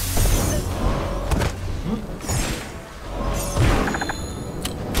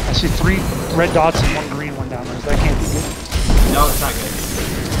 I see 3 red dots and 1 green one down there. That can't be good. No, it's not good.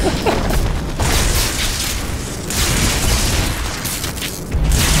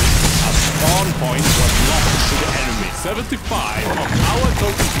 A spawn point was lost to the enemy. 75 of our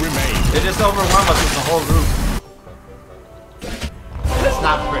tokens remain. They just overwhelm us with the whole group. That's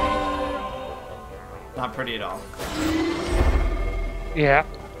not pretty. Not pretty at all. Yeah.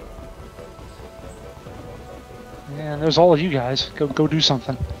 And there's all of you guys. Go do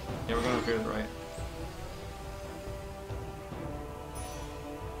something. Yeah, we're going up here to the right.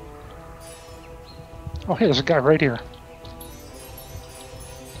 Oh, hey, there's a guy right here.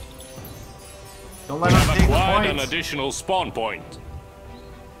 Don't We let us have take the acquired an points. additional spawn point.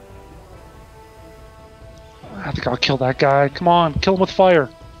 I think I'll kill that guy. Come on, kill him with fire.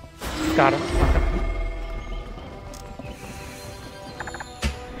 Got it.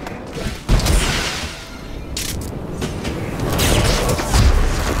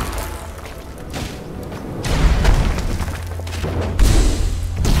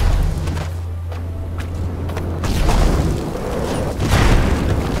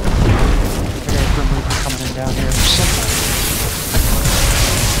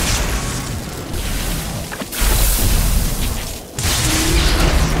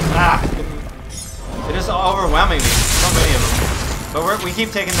 They're just overwhelming me. So many of them. But we keep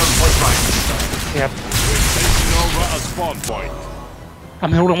taking them point points. Yep. Taking over a spawn point.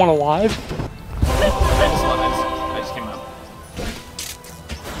 I'm the only one alive. I just came up.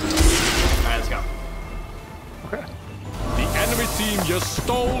 Alright, let's go. Okay. The enemy team just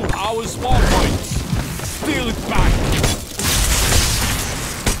stole our spawn point. Steal it back.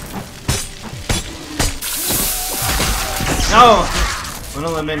 No! One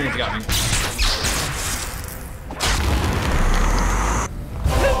of the minions got me.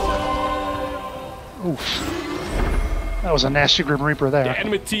 Oof. That was a nasty Grim Reaper there. The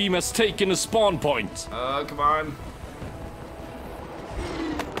enemy team has taken a spawn point. Come on.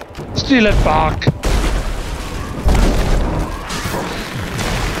 Steal it back. 50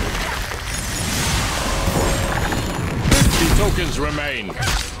 tokens remain.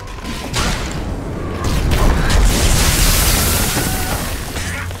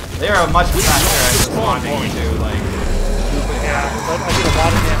 They are much faster at responding to, like... Yeah, but I did a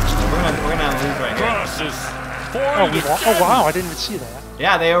lot of damage. We're gonna lose right here. Versus Oh wow, I didn't even see that.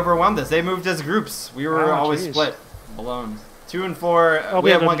 Yeah, they overwhelmed us. They moved as groups. We were Oh, always geez. split. Alone. 2 and 4. Oh, we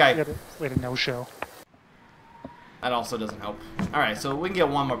have one guy. We had a no-show. That also doesn't help. Alright, so we can get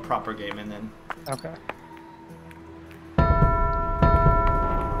one more proper game in then. Okay.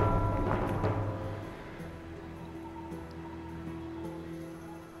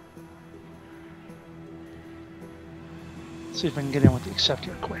 See if I can get in with the accept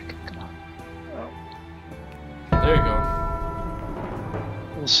here quick. Come on. There you go.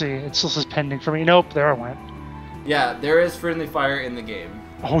 We'll see. It still says pending for me. Nope, there I went. Yeah, there is friendly fire in the game.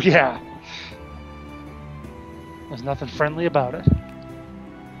 Oh yeah. There's nothing friendly about it.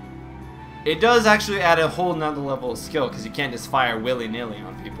 It does actually add a whole nother level of skill because you can't just fire willy-nilly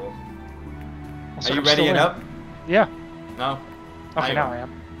on people. So Are you I'm ready still it in. up? Yeah. No? Okay, now you I are.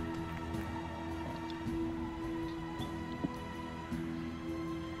 am.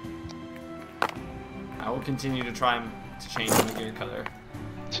 I will continue to try to change the gear color.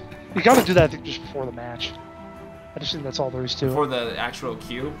 You got to do that, I think, just before the match. I just think that's all there is to it. Before the actual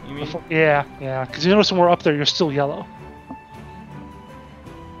queue, you mean? Yeah, yeah. Because you notice when we're up there, you're still yellow.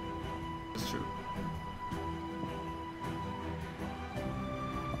 That's true.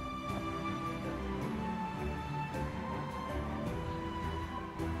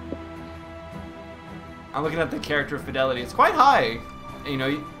 I'm looking at the character fidelity. It's quite high. You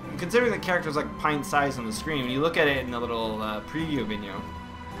know, considering the character's like pint size on the screen, when you look at it in the little preview video,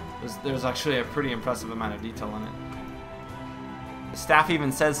 there's actually a pretty impressive amount of detail on it. The staff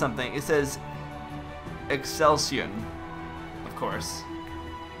even says something. It says Excelsior, of course.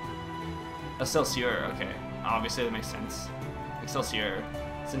 Excelsior, okay. Obviously that makes sense. Excelsior.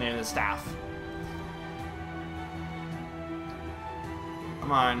 It's the name of the staff.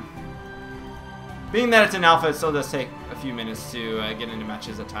 Come on. Being that it's an alpha, it still does take a few minutes to get into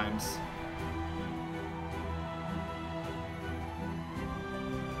matches at times.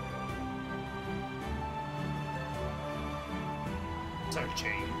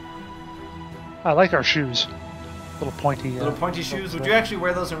 Searching. I like our shoes. Little pointy. Little pointy shoes. Would you actually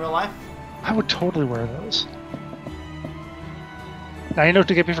wear those in real life? I would totally wear those. Now you know what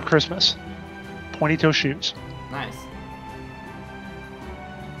to get me for Christmas. Pointy toe shoes. Nice.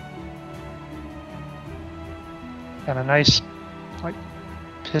 And a nice, like,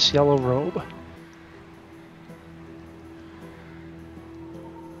 piss yellow robe.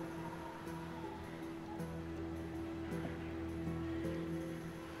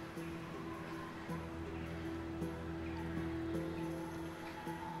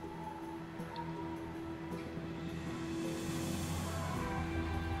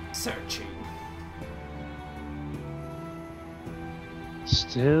 Searching.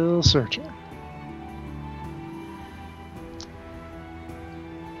 Still searching.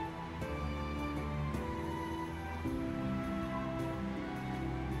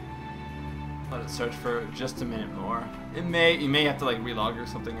 Let it search for just a minute more. You may have to like relog or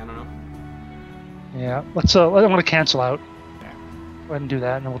something. I don't know. Yeah, let's. I want to cancel out. Yeah. Go ahead and do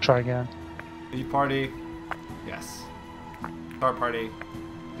that, and then we'll try again. Leave party. Yes. Start party.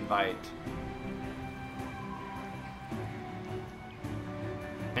 Invite.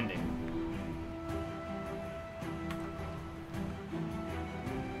 Pending.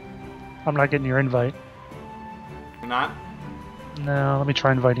 I'm not getting your invite. You're not? No, let me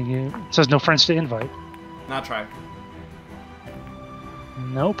try inviting you. It says no friends to invite. Not try.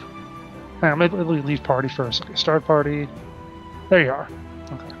 Nope. Hang on, maybe leave party first. Okay, start party. There you are.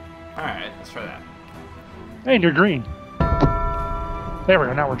 Okay. Alright, let's try that. Hey, and you're green. There we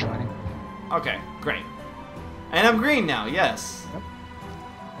go, now we're joining. Okay, great. And I'm green now, yes. Yep.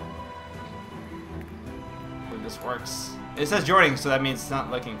 Hopefully this works. It says joining, so that means it's not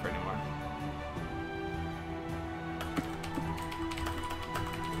looking for anymore.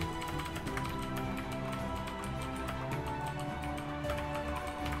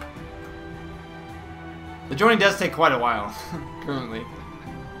 The joining does take quite a while, currently.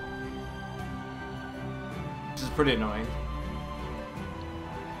 Which is pretty annoying.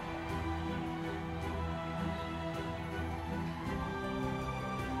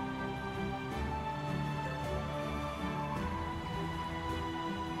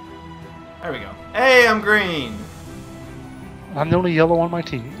 There we go. Hey, I'm green! I'm the only yellow on my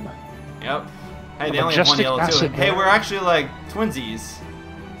team. Yep. Hey, they A only have one majestic yellow too. acid Hey, there. we're actually like twinsies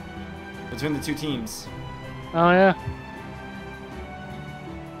between the two teams. Oh, yeah?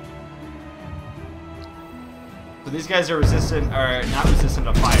 So these guys are resistant, or not resistant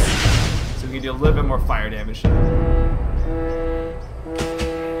to fire. So we can do a little bit more fire damage.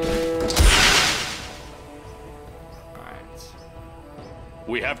 Alright.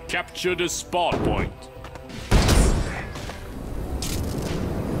 We have captured a spawn point.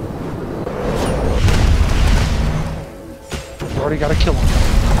 You already got a kill on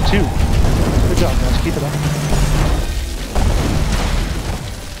that. 2. Good job, guys. Keep it up.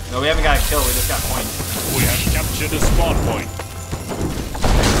 No, we haven't got a kill, we just got points. We have captured a spawn point.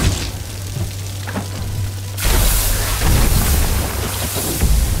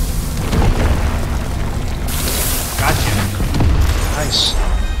 Gotcha. Nice.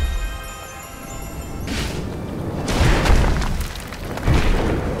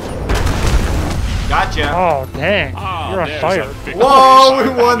 Gotcha. Oh, dang. Ah, You're on there's fire. a victory. Whoa, we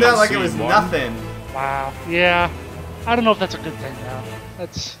won that Haven't like it was seen one. nothing. Wow. Yeah. I don't know if that's a good thing now.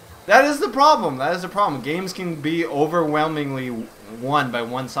 That's... That is the problem. That is the problem. Games can be overwhelmingly won by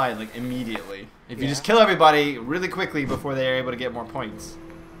one side, like immediately. If you just kill everybody really quickly before they're able to get more points.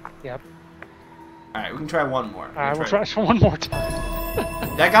 Yep. Alright, we can try one more. We'll try one more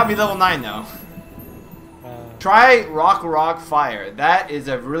time. That got me level 9 though. Try rock fire. That is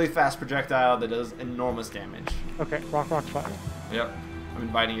a really fast projectile that does enormous damage. Okay, rock fire. Yep. I'm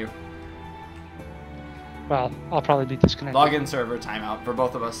inviting you. Well, I'll probably be disconnected. Login server timeout for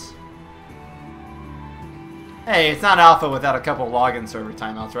both of us. Hey, it's not alpha without a couple login server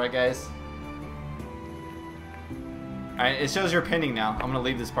timeouts, right, guys? Alright, it shows you're pinning now. I'm gonna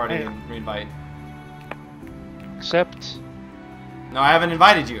leave this party and reinvite. Accept. No, I haven't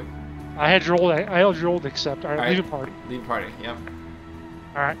invited you. I held your old accept. Alright, leave a party. Leave a party, yep.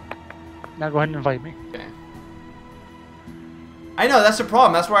 Alright. Now go ahead and invite me. Okay. I know, that's the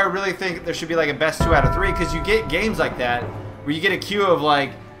problem. That's why I really think there should be like a best 2 out of 3, because you get games like that where you get a queue of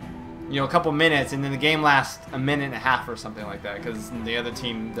like, you know, a couple minutes, and then the game lasts a minute and a half or something like that, because the other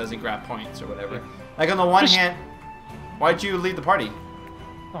team doesn't grab points or whatever. Yeah. Like on the one hand, why'd you leave the party?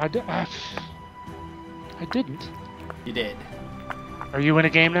 I didn't. You did. Are you in a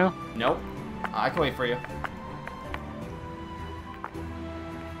game now? Nope. I can wait for you.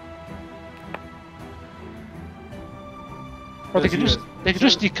 Or they could just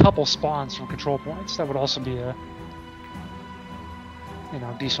decouple spawns from control points. That would also be a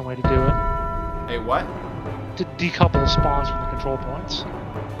decent way to do it. Hey, what? To decouple spawns from the control points.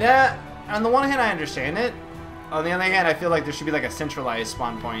 Yeah, on the one hand I understand it. On the other hand, I feel like there should be like a centralized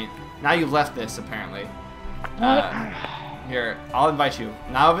spawn point. Now you've left this apparently. Here, I'll invite you.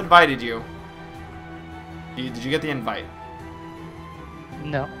 Now I've invited you. Did you get the invite?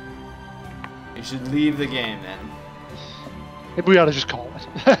 No. You should leave the game then. Maybe we ought to just call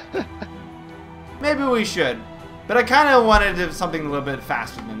it. Maybe we should. But I kind of wanted something a little bit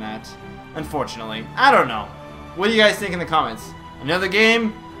faster than that. Unfortunately. I don't know. What do you guys think in the comments? Another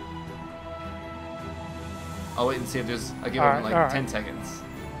game? I'll wait and see if there's... I'll give it like 10 seconds.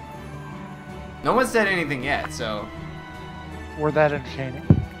 No one said anything yet, so... We're that entertaining.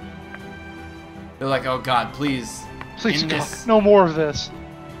 They're like, oh god, please. Please, no more of this.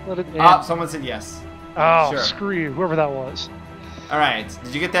 Let it end. Ah, someone said yes. Oh, sure. Screw you, whoever that was. Alright,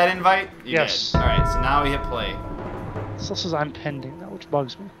 did you get that invite? You yes. Did. Alright, so now we hit play. This still says I'm pending now, which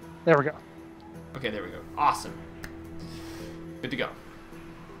bugs me. There we go. Okay, there we go. Awesome. Good to go.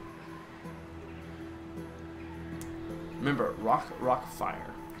 Remember, rock,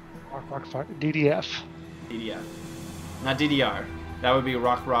 fire. Rock, fire. DDF. DDF. Not DDR. That would be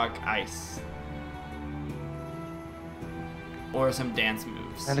rock, ice. Or some dance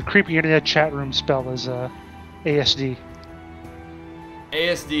moves. And the creepy internet chat room spell is ASD.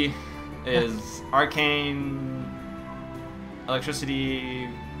 ASD is arcane, electricity,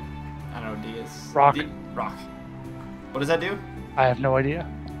 I don't know, D is... Rock. Rock. What does that do? I have no idea.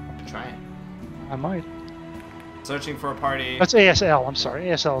 Try it. I might. Searching for a party. That's ASL, I'm sorry.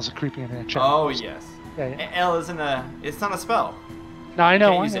 ASL is a creepy internet chat. Oh, yes. Yeah. L isn't a... It's not a spell. No, I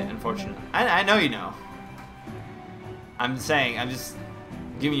know. Can't use it, unfortunately. I know you know. I'm saying, I'm just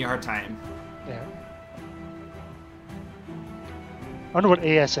giving you a hard time. Yeah. I wonder what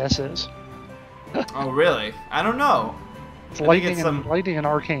ASS is. Oh, really? I don't know. It's lightning and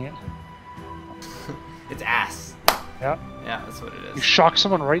arcane. It's ass. Yeah. Yeah, that's what it is. You shock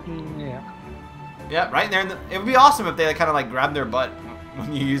someone right in... Yeah. Yeah, right there. It would be awesome if they kind of like grabbed their butt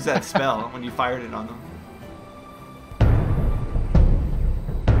when you use that spell, when you fired it on them.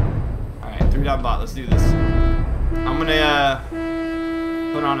 Alright, 3-down bot. Let's do this. I'm gonna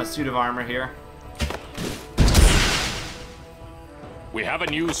put on a suit of armor here. We have a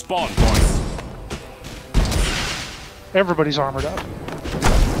new spawn point. Everybody's armored up.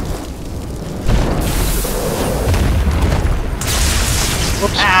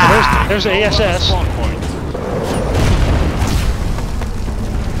 Whoops. Ah, there's ASS. Spawn point.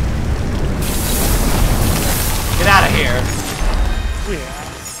 Get out of here. Yeah.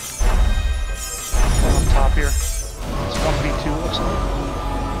 On top here. It's 1v2, looks like.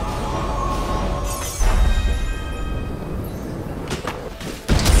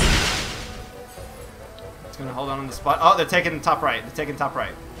 Gonna hold on the spot. Oh, they're taking top right. They're taking top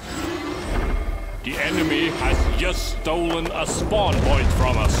right. The enemy has just stolen a spawn point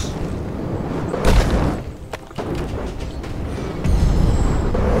from us.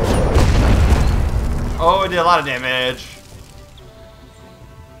 Oh, it did a lot of damage.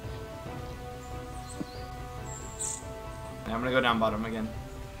 Yeah, I'm gonna go down bottom again.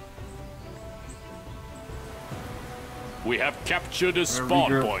 We have captured a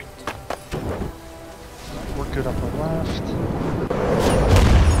spawn point. We're good up the left.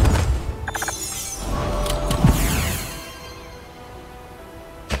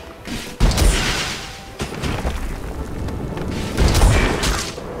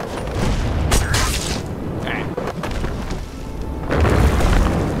 Okay.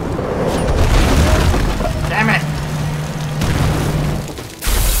 Damn it!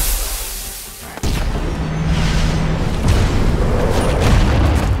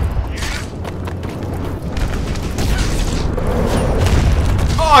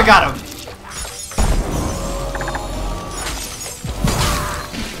 Oh, I got him.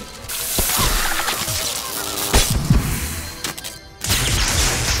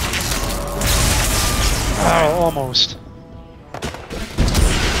 Oh, almost.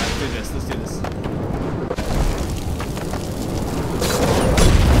 Let's do this. Let's do this.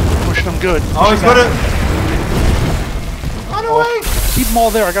 Pushing them good. Oh, he's gonna run away. Keep them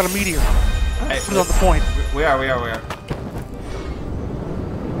all there. I got a meteor. All right, Put it on the point. We are.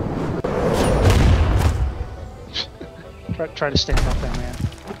 Try to stand up there, man.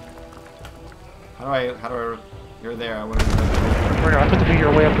 How do I? You're there. I want to. I put the meteor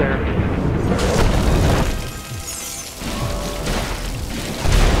way up there.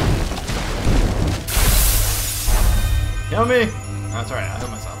 Kill me! Oh, that's alright, I hit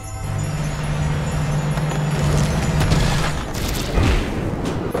myself.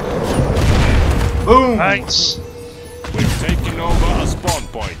 Boom! Nice. We've taken over a spawn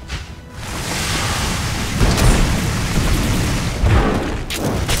point.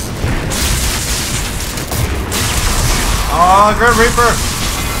 Oh, Grim Reaper!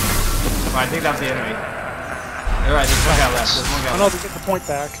 Oh, I think that's the enemy. Alright, there's one guy left. There's one guy I know left. to get the point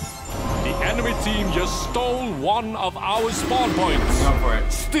back. The enemy team just stole one of our spawn points. Go for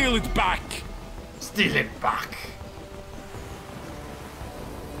it. Steal it back. Steal it back.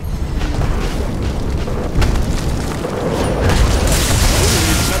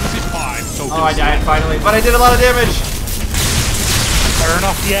 Only 75 tokens. Oh, I died finally, but I did a lot of damage! Firing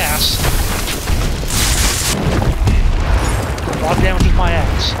off the ass. A lot of damage with my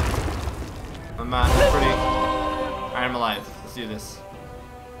axe. I'm pretty... Alright, I'm alive. Let's do this.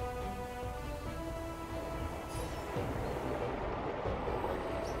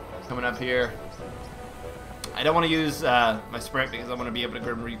 Coming up here. I don't want to use my sprint because I want to be able to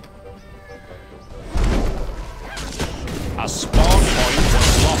Grim Reap. A spawn point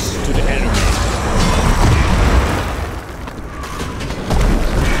was lost to the enemy.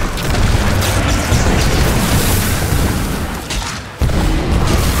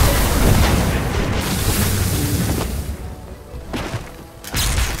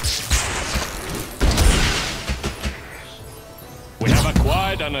 We have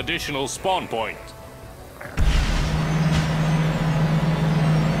acquired an additional spawn point.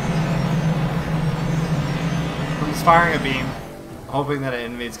 I'm just firing a beam, hoping that an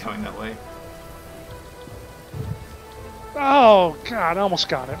enemy's coming that way. Oh, God, I almost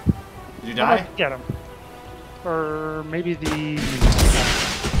got it. Did you I die? might get him. Or maybe the...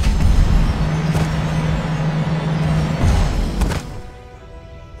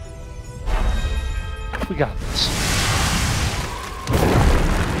 We got this.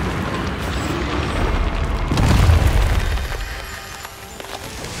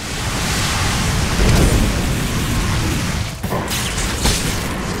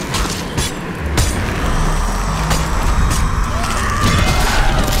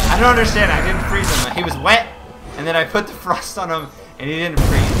 I don't understand. I didn't freeze him. He was wet, and then I put the frost on him, and he didn't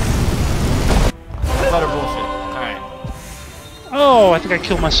freeze. That's utter bullshit. Alright. Oh, I think I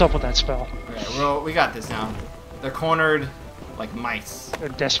killed myself with that spell. Okay, well, we got this now. They're cornered like mice. They're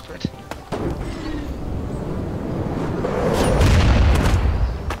desperate.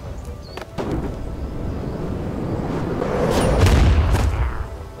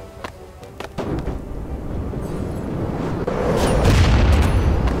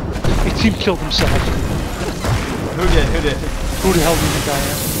 The team killed himself. Who did? Who did? Who the hell did the guy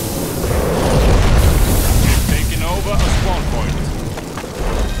at? We've taken over a spawn point.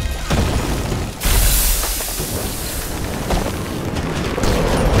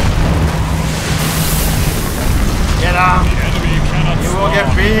 Get him! The enemy cannot You will get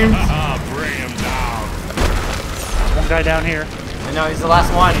spawn. beamed. Haha, bring him down. There's one guy down here. I know, he's the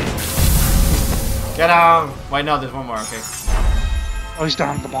last one. Get him! Wait, no, there's one more. Okay. Oh, he's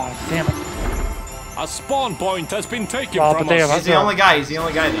down at the bottom. Damn it. A spawn point has been taken Oh, from but they us. have He's the only guy. He's the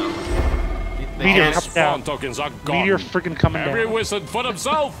only guy, though. They Meteor can't- come Spawn down. tokens are gone. Meteor freaking coming Every down. wizard for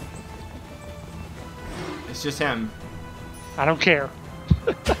themselves. It's just him. I don't care.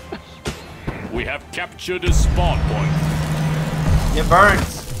 We have captured a spawn point. It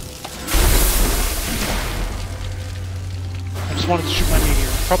burns. I just wanted to shoot my meteor.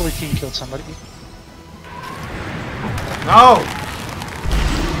 Probably team killed somebody. No!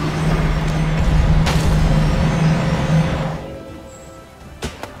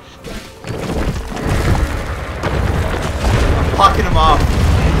 I'm blocking him off.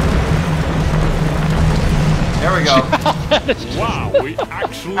 There we go. Wow, we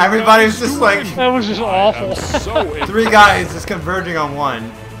actually. Everybody's just like That was just awful. So three guys just converging on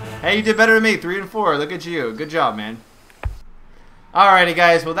one. Hey, you did better than me. 3 and 4. Look at you. Good job, man. Alrighty,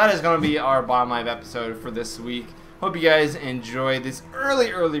 guys. Well, that is going to be our Bomb Live episode for this week. Hope you guys enjoyed this early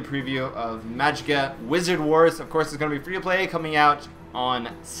preview of Magicka Wizard Wars. Of course, it's going to be free to play, coming out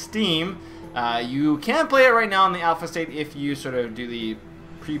on Steam. You can play it right now in the alpha state if you sort of do the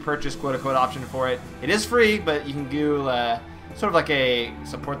pre-purchase quote-unquote option for it. It is free, but you can do sort of like a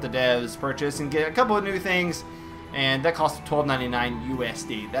support the devs purchase and get a couple of new things, and that costs $12.99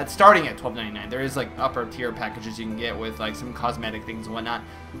 USD. That's starting at $12.99. There is like upper tier packages you can get with like some cosmetic things and whatnot.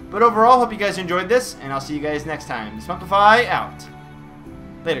 But overall, hope you guys enjoyed this, and I'll see you guys next time. Spunkify out.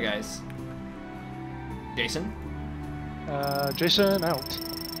 Later, guys. Jason? Jason out.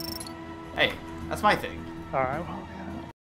 Hey, that's my thing. Alright.